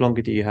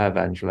longer do you have,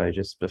 Angelo?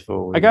 Just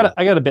before I got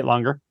a bit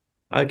longer.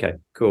 Okay,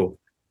 cool.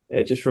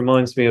 It just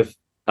reminds me of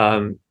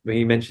when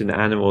you mentioned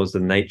animals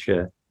and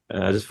nature.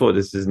 I just thought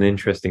this is an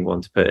interesting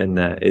one to put in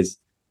there. Is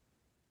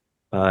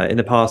in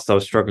the past I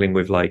was struggling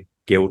with like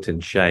guilt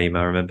and shame.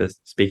 I remember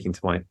speaking to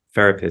my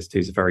therapist,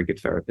 who's a very good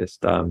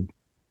therapist,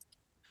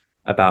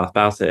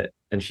 about it,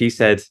 and she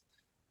said,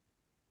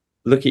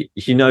 look,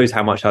 she knows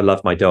how much I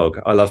love my dog.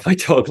 I love my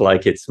dog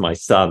like it's my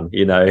son,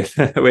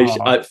 which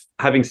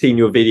having seen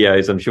your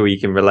videos, I'm sure you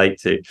can relate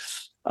to.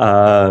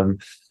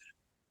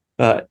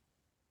 But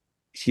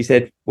she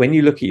said, when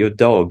you look at your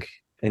dog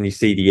and you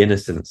see the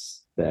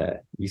innocence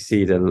there, you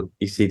see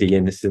the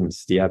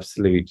innocence, the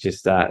absolute,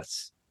 just that,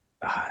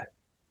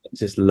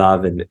 just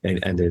love and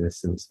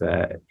innocence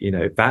there.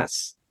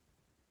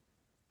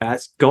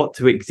 That's got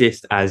to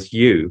exist as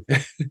you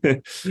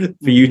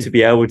for you to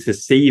be able to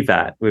see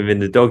that within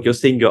the dog. You're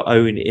seeing your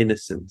own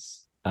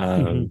innocence.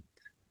 And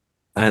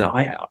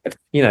I,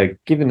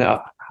 given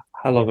that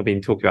how long I've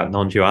been talking about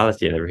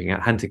non-duality and everything, it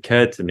hadn't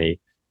occurred to me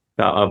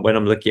that when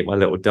I'm looking at my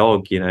little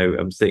dog,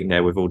 I'm sitting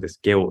there with all this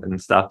guilt and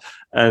stuff,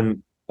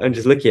 and I'm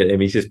just looking at him.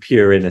 He's just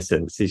pure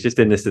innocence. He's just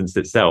innocence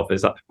itself.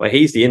 It's like, well,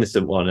 he's the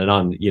innocent one and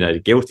I'm,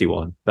 the guilty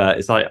one. But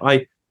it's like,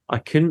 I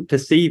couldn't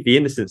perceive the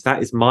innocence.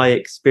 That is my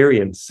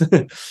experience.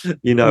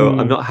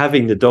 I'm not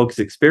having the dog's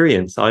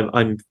experience.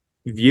 I'm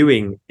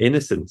viewing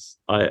innocence.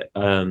 It's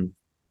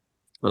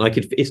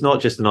not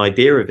just an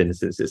idea of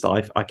innocence. It's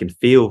I can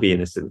feel the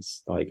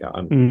innocence. Like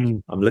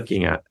I'm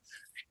looking at,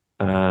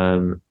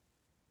 and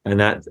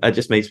that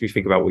just makes me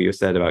think about what you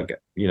said about,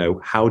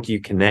 how do you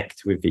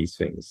connect with these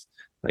things?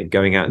 Like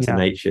going out into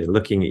nature,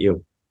 looking at your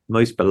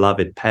most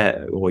beloved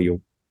pet or your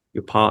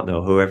partner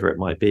or whoever it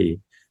might be.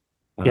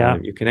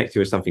 You're connected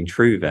with something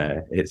true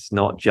there. It's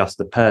not just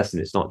the person.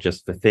 It's not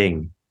just the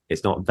thing.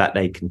 It's not that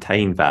they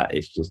contain that.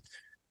 It's just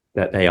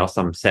that they are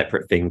some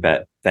separate thing,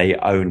 that they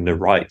own the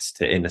rights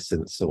to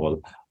innocence or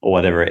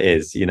whatever it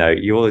is.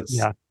 You're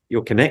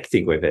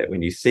connecting with it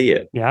when you see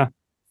it. Yeah.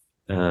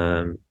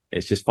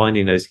 It's just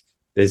finding those.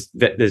 There's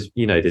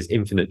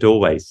infinite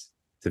doorways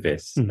to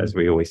this, as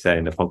we always say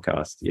in the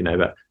podcast.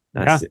 But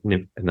that's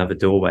another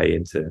doorway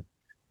into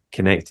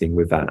connecting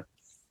with that.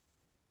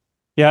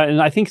 Yeah.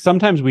 And I think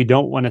sometimes we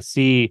don't want to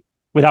see,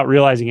 without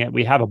realizing it,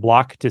 we have a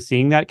block to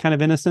seeing that kind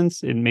of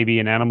innocence in maybe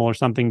an animal or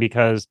something,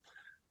 because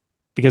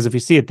if we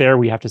see it there,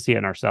 we have to see it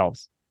in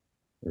ourselves.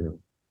 Mm.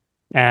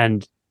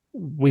 And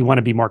we want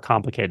to be more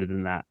complicated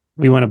than that.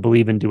 We want to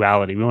believe in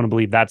duality. We want to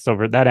believe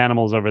that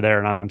animal's over there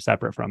and I'm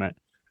separate from it.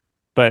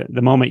 But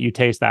the moment you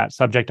taste that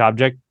subject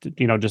object,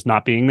 just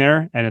not being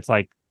there, and it's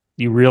like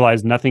you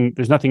realize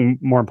there's nothing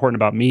more important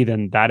about me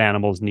than that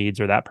animal's needs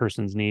or that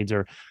person's needs,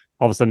 or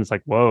all of a sudden it's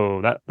like,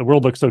 whoa, that the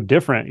world looks so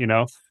different,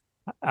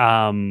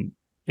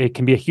 it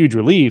can be a huge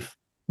relief,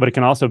 but it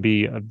can also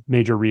be a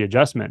major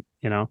readjustment,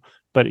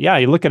 But yeah,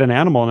 you look at an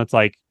animal and it's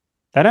like,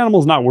 that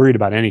animal's not worried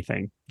about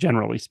anything,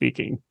 generally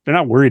speaking. They're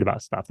not worried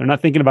about stuff. They're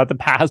not thinking about the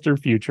past or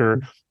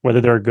future,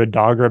 whether they're a good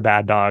dog or a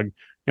bad dog.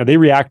 They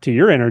react to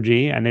your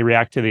energy and they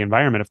react to the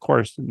environment, of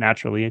course,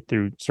 naturally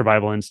through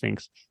survival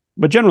instincts.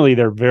 But generally,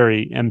 they're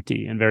very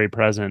empty and very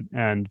present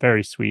and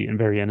very sweet and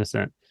very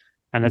innocent.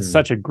 And it's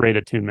such a great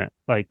attunement.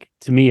 Like,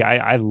 to me,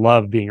 I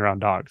love being around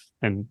dogs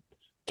and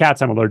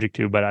cats. I'm allergic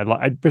to, but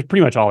I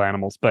pretty much all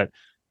animals. But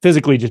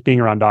physically, just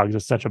being around dogs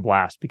is such a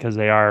blast because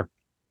they are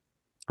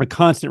a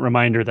constant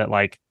reminder that,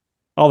 like,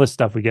 all this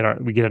stuff we get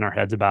in our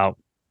heads about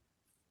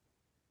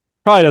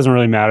probably doesn't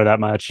really matter that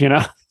much, It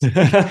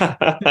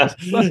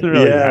doesn't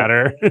really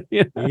matter.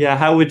 Yeah.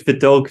 How would the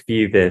dog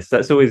view this?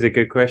 That's always a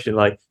good question.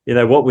 Like,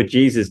 what would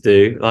Jesus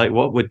do? Like,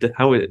 what would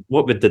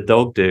the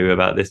dog do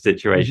about this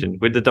situation?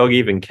 Would the dog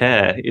even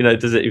care?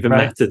 Does it even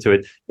matter to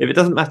it? If it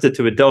doesn't matter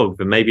to a dog,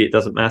 then maybe it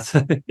doesn't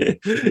matter.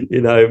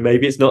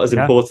 Maybe it's not as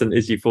important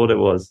as you thought it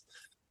was.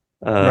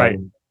 Right.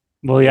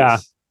 Well, yeah,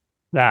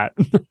 that.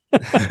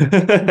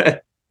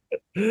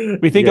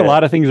 We think a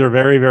lot of things are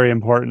very, very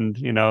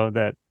important,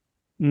 that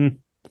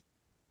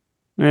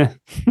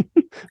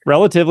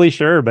relatively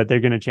sure, but they're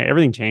going to change.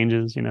 Everything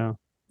changes,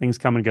 things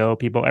come and go.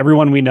 People,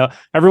 everyone we know,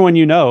 everyone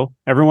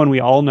we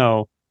all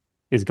know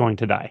is going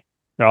to die.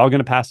 They're all going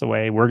to pass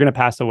away. We're going to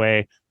pass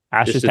away.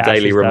 Ashes Just a to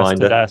daily ashes,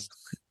 reminder. dust to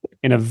dust,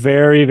 in a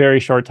very,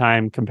 very short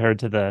time compared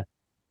to the,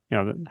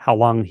 how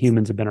long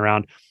humans have been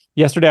around.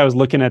 Yesterday, I was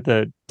looking at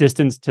the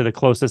distance to the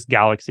closest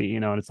galaxy,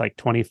 and it's like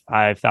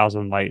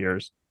 25,000 light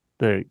years.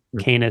 The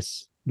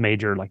Canis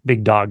Major, like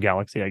big dog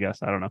galaxy, I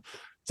guess. I don't know.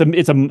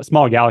 It's a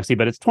small galaxy,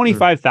 but it's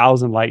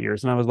 25,000 light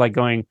years. And I was like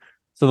going,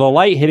 so the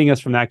light hitting us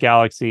from that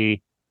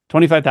galaxy,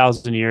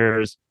 25,000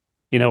 years,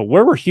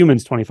 where were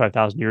humans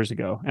 25,000 years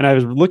ago? And I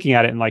was looking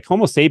at it, and like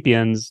Homo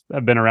sapiens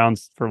have been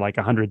around for like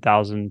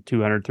 100,000,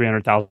 200,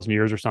 300,000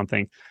 years or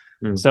something.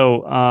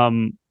 So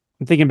I'm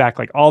thinking back,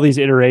 like all these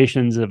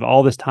iterations of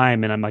all this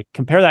time. And I'm like,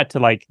 compare that to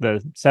like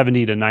the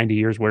 70 to 90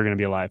 years we're going to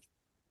be alive.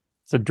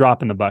 It's a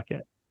drop in the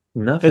bucket.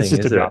 Nothing. It's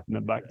just a drop in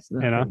the bucket,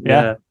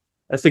 Yeah.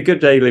 That's a good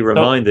daily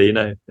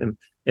reminder,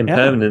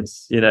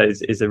 impermanence,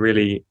 is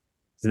an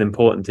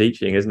important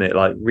teaching, isn't it?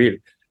 Like,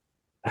 really,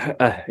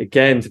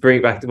 again, to bring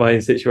it back to my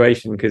own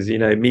situation, because,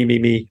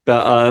 me,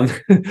 but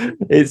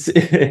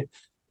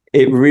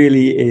it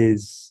really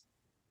is,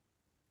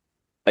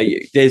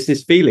 there's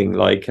this feeling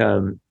like,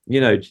 in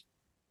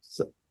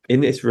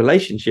this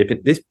relationship, in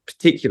this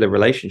particular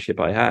relationship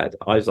I had,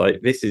 I was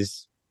like, this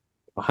is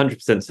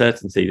 100%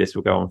 certainty this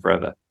will go on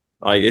forever.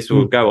 Like, this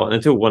will go on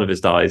until one of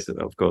us dies,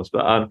 of course.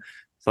 But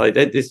so like,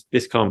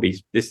 this can't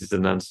be. This is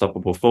an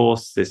unstoppable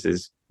force. This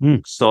is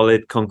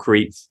solid,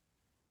 concrete.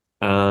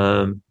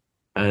 And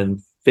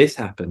this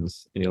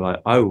happens, and you're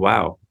like, oh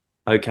wow,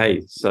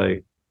 okay. So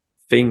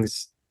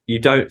things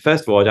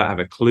first of all, I don't have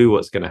a clue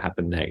what's going to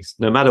happen next.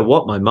 No matter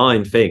what my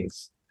mind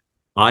thinks,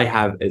 I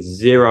have a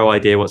zero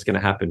idea what's going to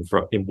happen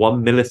in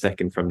 1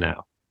 millisecond from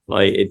now.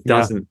 Like, it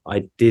doesn't.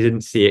 I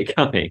didn't see it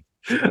coming.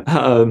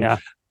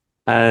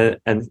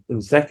 And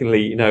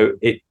secondly,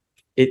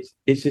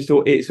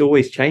 it's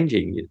always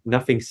changing.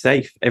 Nothing's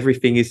safe.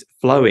 Everything is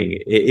flowing.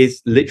 It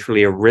is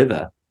literally a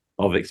river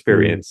of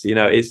experience.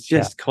 It's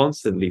just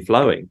constantly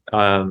flowing.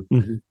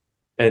 And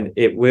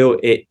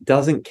it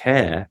doesn't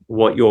care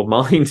what your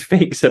mind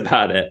thinks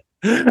about it.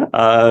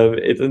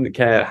 It doesn't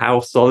care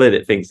how solid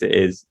it thinks it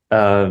is.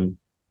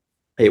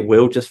 It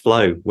will just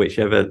flow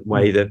whichever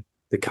way the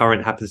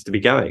current happens to be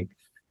going.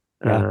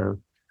 And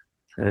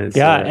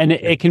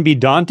it can be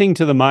daunting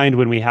to the mind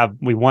when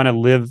we want to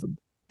live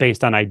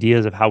based on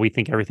ideas of how we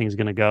think everything's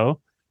going to go.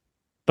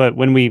 But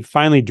when we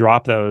finally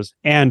drop those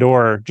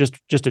or just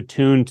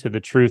attune to the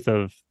truth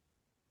of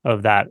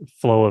that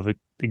flow of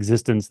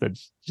existence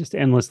that's just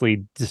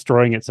endlessly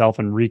destroying itself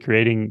and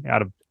recreating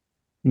out of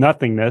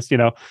nothingness,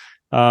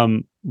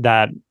 that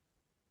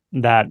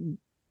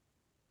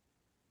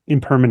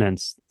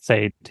impermanence,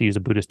 say, to use a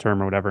Buddhist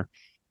term or whatever.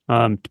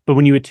 But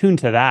when you attune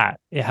to that,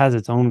 it has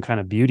its own kind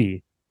of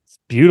beauty. It's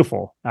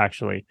beautiful,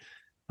 actually.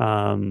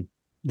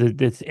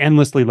 It's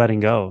endlessly letting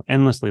go,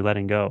 and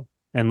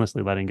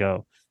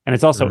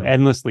it's also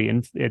endlessly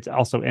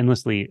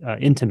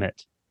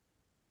intimate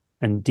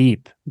and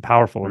deep, and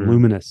powerful, and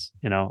luminous.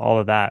 All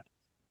of that,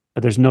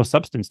 but there's no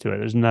substance to it.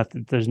 There's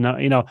nothing. There's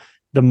no.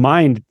 The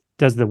mind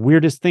does the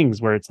weirdest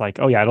things where it's like,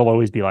 oh yeah, it'll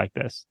always be like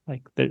this.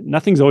 Like,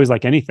 nothing's always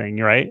like anything,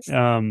 right?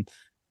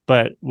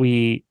 But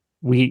we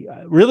we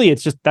really,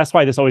 it's just, that's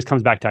why this always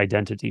comes back to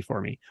identity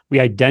for me. We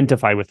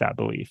identify with that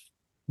belief.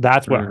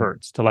 That's what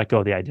hurts, to let go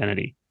of the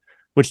identity,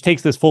 which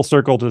takes this full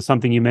circle to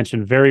something you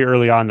mentioned very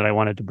early on that I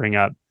wanted to bring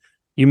up.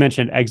 You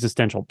mentioned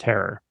existential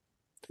terror.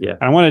 Yeah.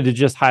 And I wanted to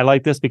just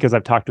highlight this because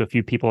I've talked to a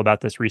few people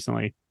about this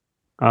recently.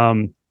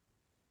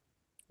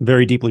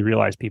 Very deeply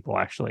realized people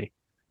actually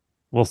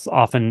will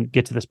often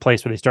get to this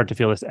place where they start to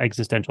feel this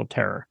existential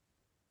terror.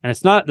 And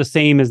it's not the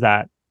same as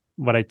that,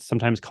 what I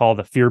sometimes call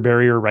the fear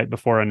barrier right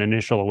before an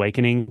initial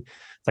awakening.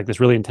 It's like this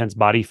really intense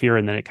body fear,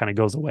 and then it kind of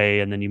goes away,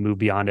 and then you move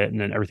beyond it,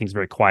 and then everything's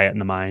very quiet in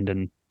the mind,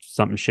 and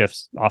something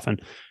shifts often.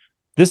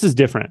 This is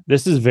different.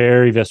 This is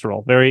very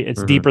visceral.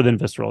 It's deeper than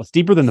visceral. It's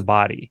deeper than the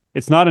body.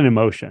 It's not an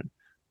emotion.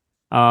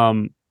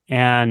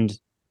 And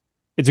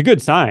it's a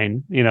good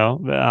sign,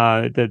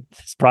 that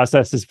this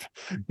process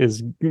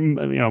is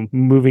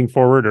moving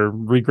forward or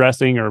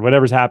regressing or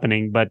whatever's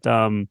happening. But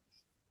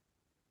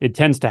it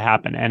tends to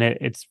happen, and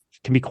it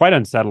can be quite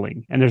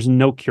unsettling. And there's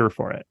no cure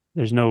for it.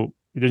 There's no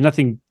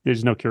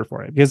cure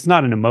for it because it's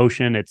not an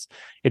emotion. It's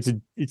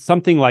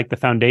something like the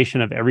foundation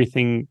of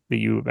everything that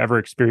you've ever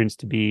experienced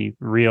to be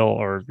real,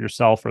 or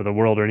yourself or the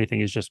world or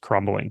anything, is just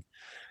crumbling.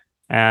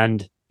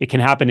 And it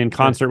can happen in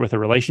concert with a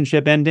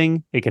relationship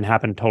ending. It can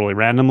happen totally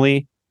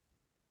randomly.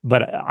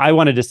 But I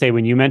wanted to say,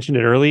 when you mentioned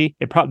it early,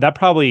 that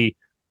probably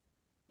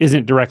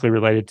isn't directly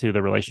related to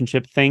the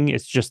relationship thing.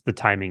 It's just the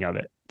timing of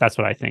it. That's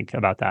what I think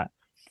about that.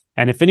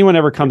 And if anyone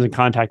ever comes in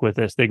contact with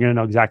this, they're going to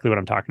know exactly what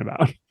I'm talking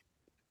about.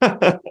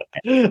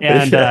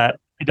 And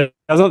it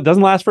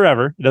doesn't last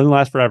forever. It doesn't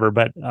last forever,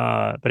 but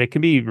it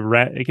can be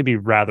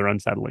rather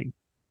unsettling.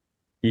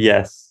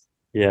 Yes.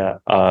 Yeah.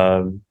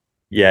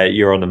 Yeah.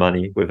 You're on the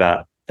money with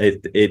that.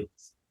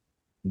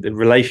 The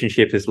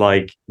relationship is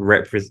like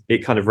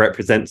it kind of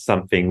represents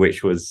something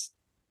which was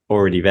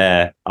already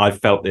there. I've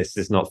felt this.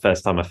 This is not the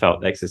first time I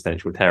felt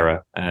existential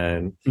terror,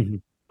 and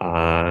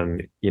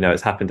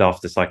it's happened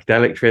after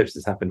psychedelic trips.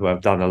 It's happened where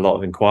I've done a lot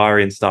of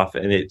inquiry and stuff,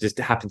 and it just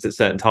happens at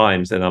certain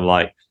times, and I'm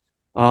like,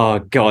 oh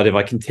God, if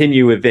I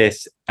continue with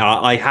this,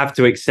 I have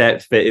to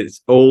accept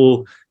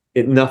that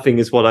nothing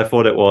is what I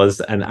thought it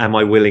was. And am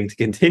I willing to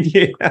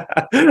continue?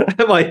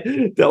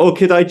 Or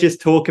could I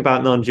just talk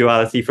about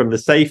non-duality from the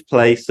safe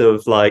place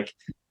of like,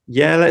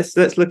 yeah, let's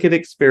look at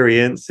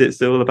experience.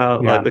 It's all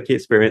about like looking at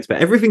experience, but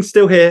everything's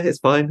still here. It's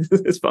fine.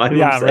 It's fine.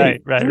 Yeah,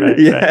 right.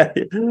 Yeah.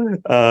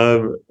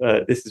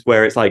 This is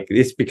where it's like,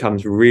 this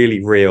becomes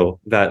really real,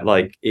 that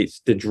like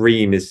the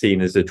dream is seen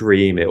as a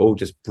dream. It all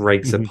just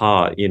breaks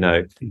apart,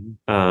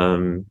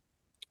 that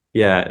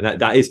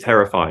is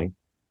terrifying.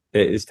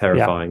 It is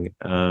terrifying.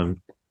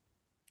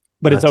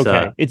 But it's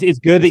okay. It's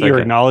good that you're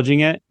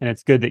acknowledging it, and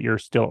it's good that you're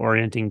still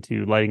orienting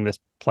to letting this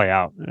play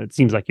out. It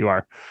seems like you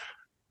are,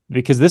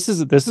 because this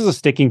is a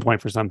sticking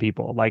point for some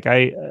people. Like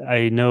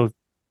I know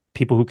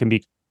people who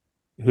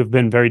have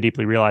been very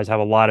deeply realized, have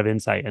a lot of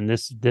insight, and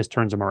this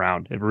turns them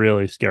around. It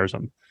really scares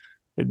them,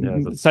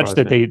 such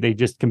that they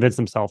just convince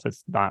themselves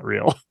it's not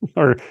real,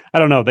 or I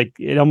don't know.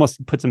 It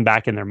almost puts them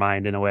back in their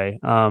mind in a way.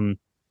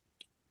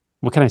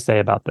 What can I say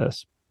about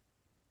this?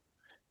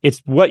 It's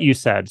what you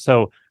said.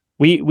 So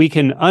we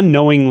can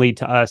unknowingly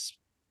to us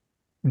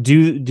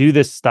do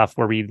this stuff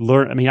where we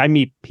learn. I mean, I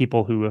meet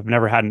people who have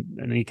never had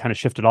any kind of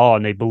shift at all,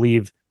 and they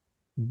believe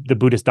the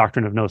Buddhist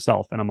doctrine of no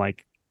self. And I'm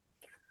like,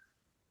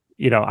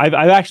 I've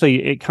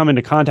actually come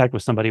into contact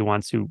with somebody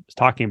once who was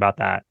talking about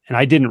that, and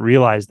I didn't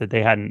realize that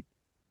they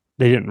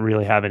didn't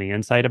really have any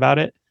insight about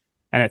it,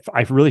 and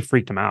I really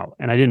freaked them out.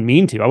 And I didn't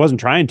mean to. I wasn't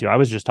trying to. I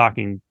was just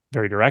talking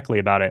very directly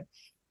about it.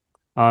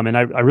 And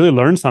I really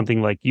learned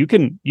something. Like you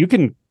can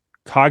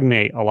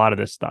cognate a lot of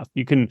this stuff.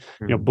 You can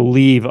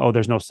believe, oh,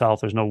 there's no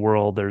self, there's no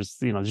world, there's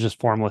just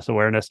formless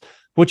awareness.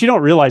 What you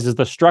don't realize is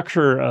the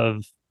structure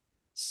of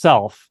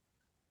self,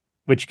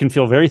 which can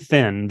feel very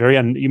thin,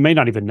 you may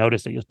not even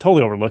notice it, you'll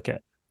totally overlook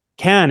it,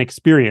 can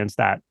experience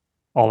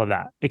all of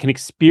that. It can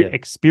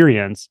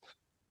experience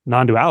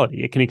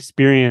non-duality. It can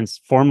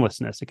experience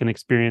formlessness. It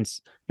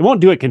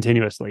won't do it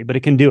continuously, but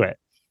it can do it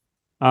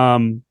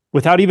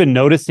without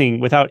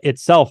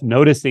itself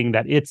noticing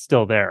that it's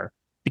still there.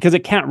 Because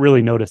it can't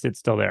really notice it's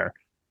still there,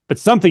 but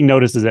something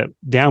notices it,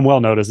 damn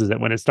well notices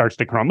it when it starts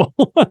to crumble.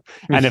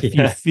 And if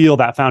you feel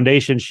that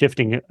foundation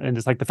shifting, and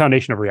it's like the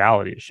foundation of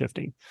reality is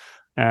shifting,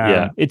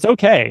 it's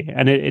okay.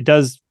 And it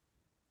does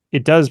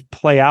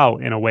play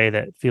out in a way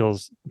that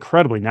feels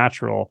incredibly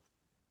natural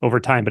over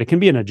time, but it can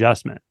be an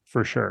adjustment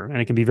for sure. And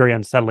it can be very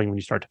unsettling when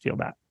you start to feel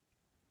that.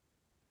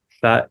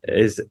 That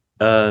is,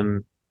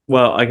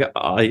 well,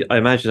 I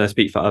imagine I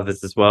speak for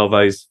others as well.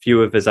 Those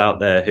few of us out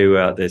there who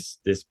are this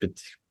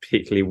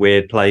particularly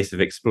weird place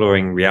of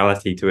exploring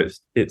reality to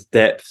its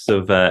depths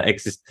of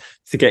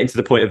to getting to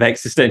the point of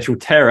existential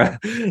terror.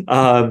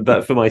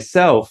 But for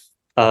myself,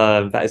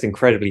 that is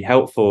incredibly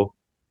helpful.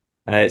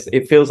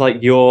 It feels like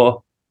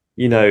you're,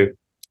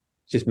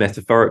 just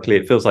metaphorically,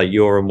 it feels like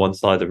you're on one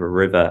side of a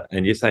river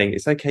and you're saying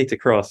it's okay to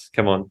cross.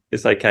 Come on,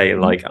 it's okay.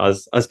 And like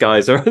us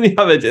guys are on the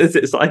other.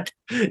 It's like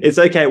it's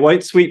okay. It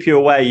won't sweep you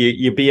away.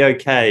 You'll be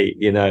okay.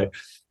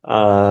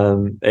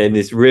 And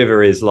this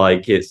river is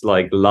like, it's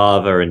like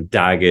lava and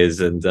daggers,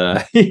 and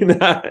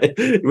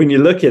when you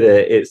look at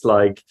it, it's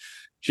like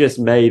just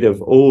made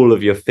of all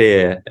of your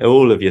fear,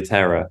 all of your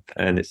terror,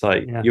 and it's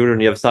like you're on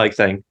the other side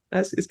saying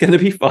it's going to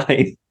be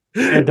fine.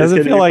 It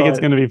doesn't feel like it's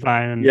going to be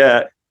fine.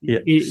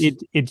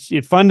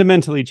 It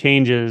fundamentally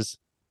changes.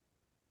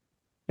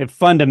 It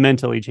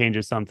fundamentally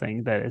changes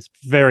something that is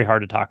very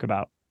hard to talk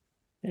about.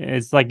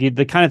 It's like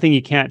the kind of thing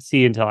you can't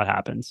see until it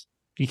happens.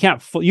 You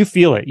can't, you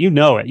feel it, you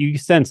know it, you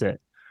sense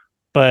it,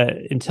 but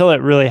until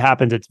it really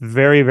happens, it's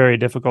very, very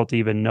difficult to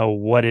even know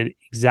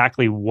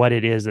exactly what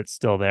it is that's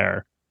still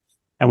there.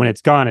 And when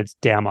it's gone, it's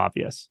damn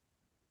obvious.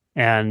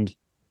 And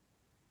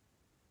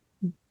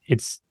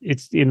it's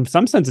in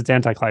some sense, it's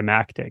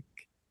anticlimactic,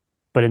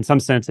 but in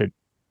some sense,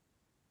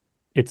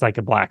 it's like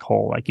a black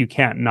hole. Like you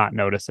can't not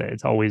notice it.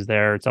 It's always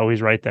there. It's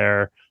always right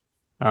there.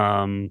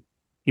 You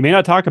may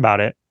not talk about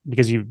it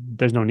because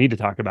there's no need to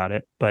talk about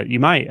it, but you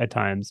might at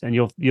times, and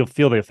you'll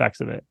feel the effects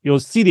of it.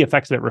 You'll see the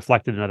effects of it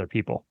reflected in other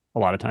people a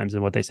lot of times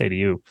in what they say to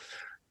you.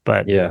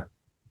 But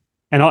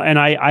and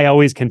I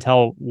always can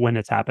tell when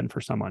it's happened for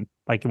someone.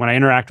 Like when I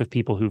interact with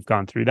people who've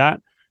gone through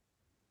that,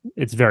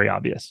 it's very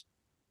obvious.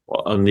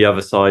 Well, on the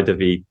other side of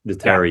the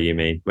terror, you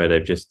mean, where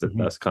they've just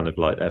that's kind of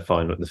like the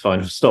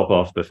final stop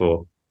off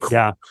before.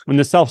 Yeah, when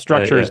the self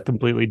structure is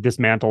completely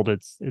dismantled,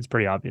 it's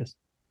pretty obvious.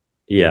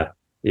 Yeah.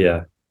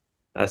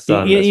 That's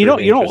you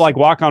don't like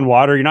walk on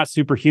water. You're not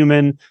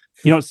superhuman.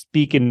 You don't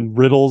speak in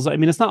riddles. I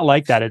mean, it's not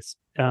like that. It's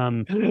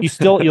you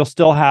can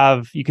still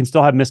have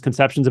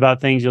misconceptions about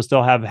things. You'll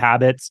still have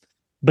habits,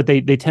 but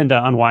they tend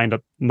to unwind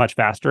much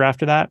faster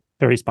after that,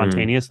 very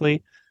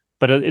spontaneously.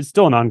 But it's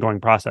still an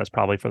ongoing process,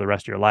 probably for the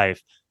rest of your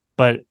life.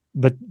 But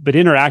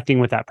interacting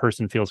with that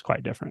person feels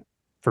quite different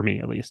for me,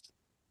 at least.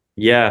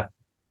 Yeah,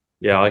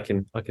 I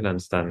can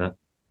understand that.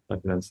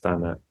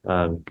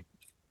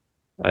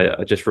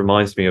 It just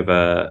reminds me of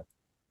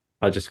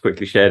I'll just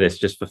quickly share this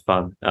just for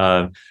fun.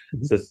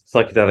 It's a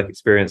psychedelic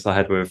experience I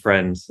had with a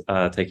friend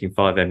taking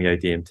 5-MeO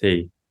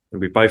DMT, and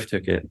we both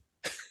took it.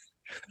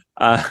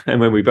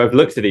 And when we both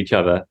looked at each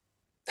other,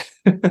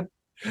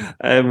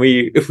 and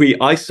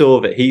I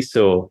saw that he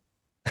saw,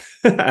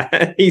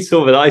 he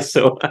saw that I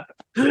saw,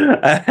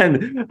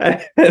 and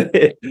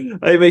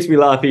it makes me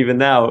laugh even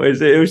now.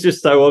 It was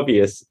just so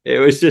obvious. It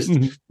was just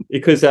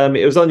because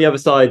it was on the other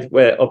side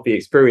of the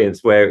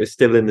experience where it was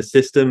still in the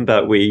system,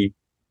 but we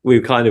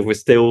kind of were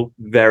still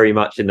very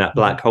much in that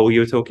black hole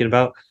you were talking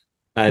about,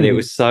 and it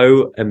was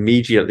so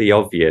immediately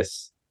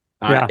obvious.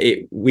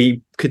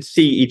 We could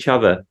see each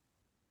other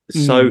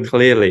so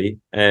clearly,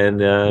 and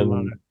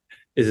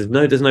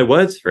there's no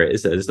words for it,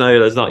 is there?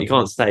 There's not. You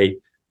can't say,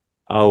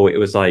 oh, it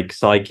was like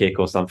psychic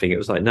or something. It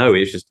was like, no,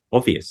 it was just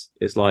obvious.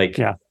 It's like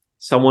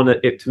someone.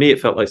 To me,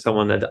 it felt like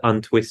someone had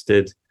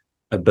untwisted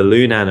a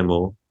balloon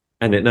animal,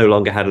 and it no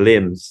longer had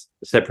limbs,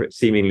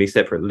 seemingly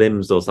separate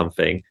limbs or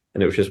something,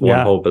 and it was just one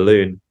whole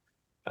balloon.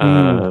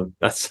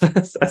 That's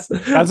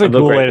a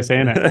cool way of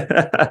saying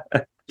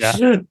it.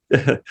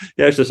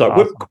 It's just like,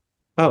 awesome.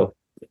 Oh,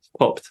 it's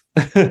popped.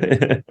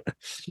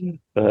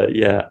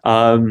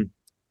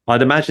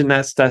 I'd imagine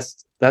that's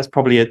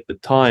probably at the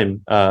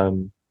time.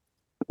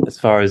 As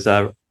far as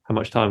how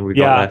much time we've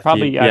got left.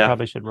 Probably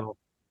probably should roll.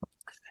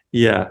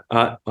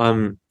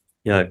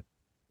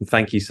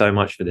 Thank you so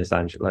much for this,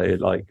 Angelo.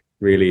 Like,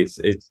 really,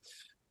 it's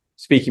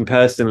speaking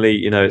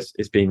personally,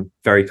 it's been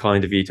very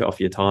kind of you to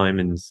offer your time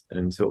and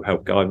sort of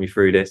help guide me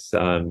through this.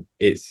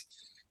 It's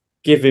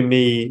given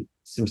me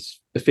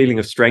a feeling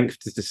of strength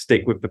to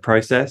stick with the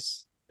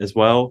process as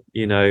well.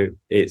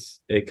 It's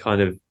a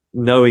kind of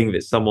knowing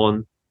that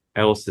someone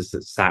else has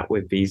sat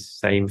with these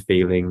same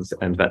feelings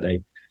and that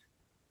they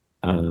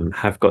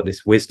have got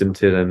this wisdom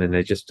to them, and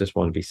they just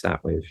want to be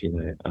sat with,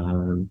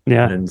 and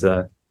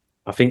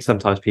I think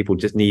sometimes people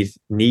just need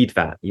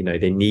that,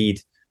 they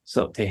need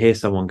to hear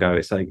someone go,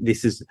 it's like,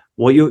 this is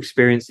what you're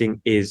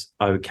experiencing is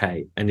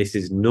okay, and this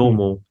is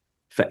normal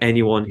for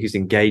anyone who's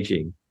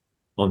engaging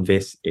in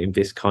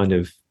this kind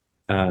of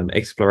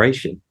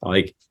exploration.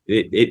 Like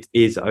it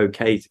is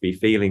okay to be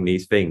feeling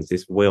these things.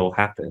 This will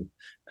happen,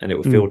 and it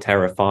will feel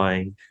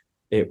terrifying.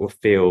 It will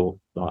feel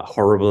like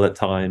horrible at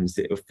times.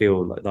 It will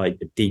feel like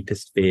the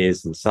deepest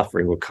fears and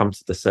suffering will come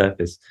to the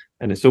surface,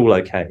 and it's all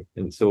okay.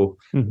 And it's all,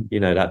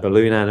 that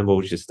balloon animal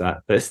is just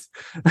that. That's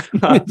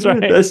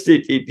right.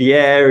 The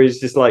air is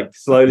just like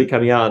slowly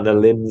coming out, and the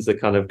limbs are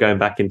kind of going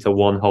back into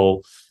one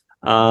hole.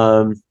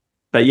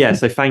 But yeah,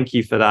 so thank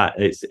you for that.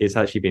 It's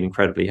actually been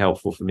incredibly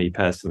helpful for me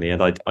personally,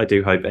 and I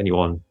do hope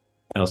anyone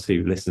else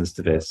who listens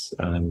to this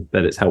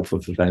that it's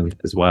helpful for them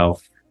as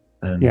well.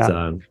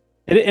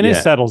 And it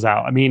settles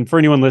out. I mean, for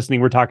anyone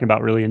listening, we're talking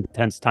about really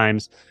intense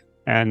times,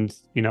 and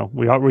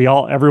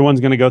everyone's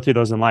going to go through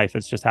those in life.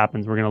 It just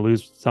happens. We're going to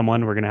lose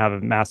someone. We're going to have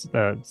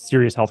a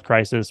serious health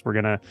crisis.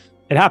 It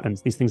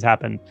happens. These things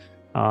happen.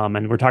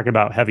 And we're talking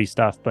about heavy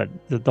stuff, but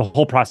the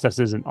whole process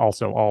isn't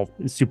also all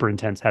super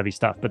intense, heavy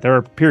stuff. But there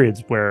are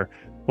periods where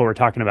what we're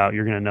talking about,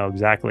 you're going to know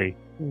exactly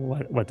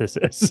what this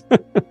is.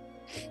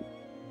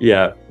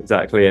 Yeah,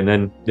 exactly. And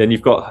then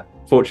you've got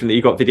fortunately,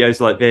 you've got videos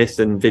like this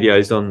and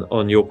videos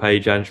on your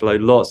page, Angelo.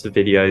 Lots of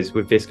videos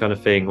with this kind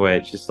of thing where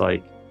it's just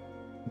like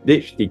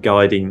literally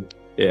guiding.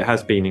 It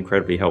has been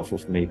incredibly helpful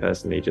for me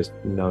personally, just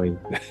knowing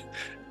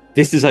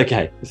this is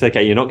okay. It's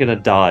okay. You're not going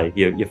to die.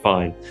 You're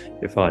fine.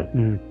 You're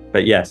fine.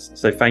 But yes,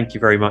 so thank you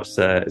very much,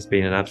 sir. It's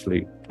been an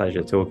absolute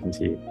pleasure talking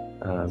to you.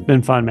 It's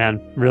been fun,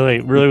 man.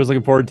 Really was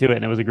looking forward to it,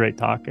 and it was a great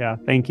talk. Yeah,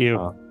 thank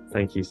you.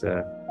 Thank you,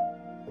 sir.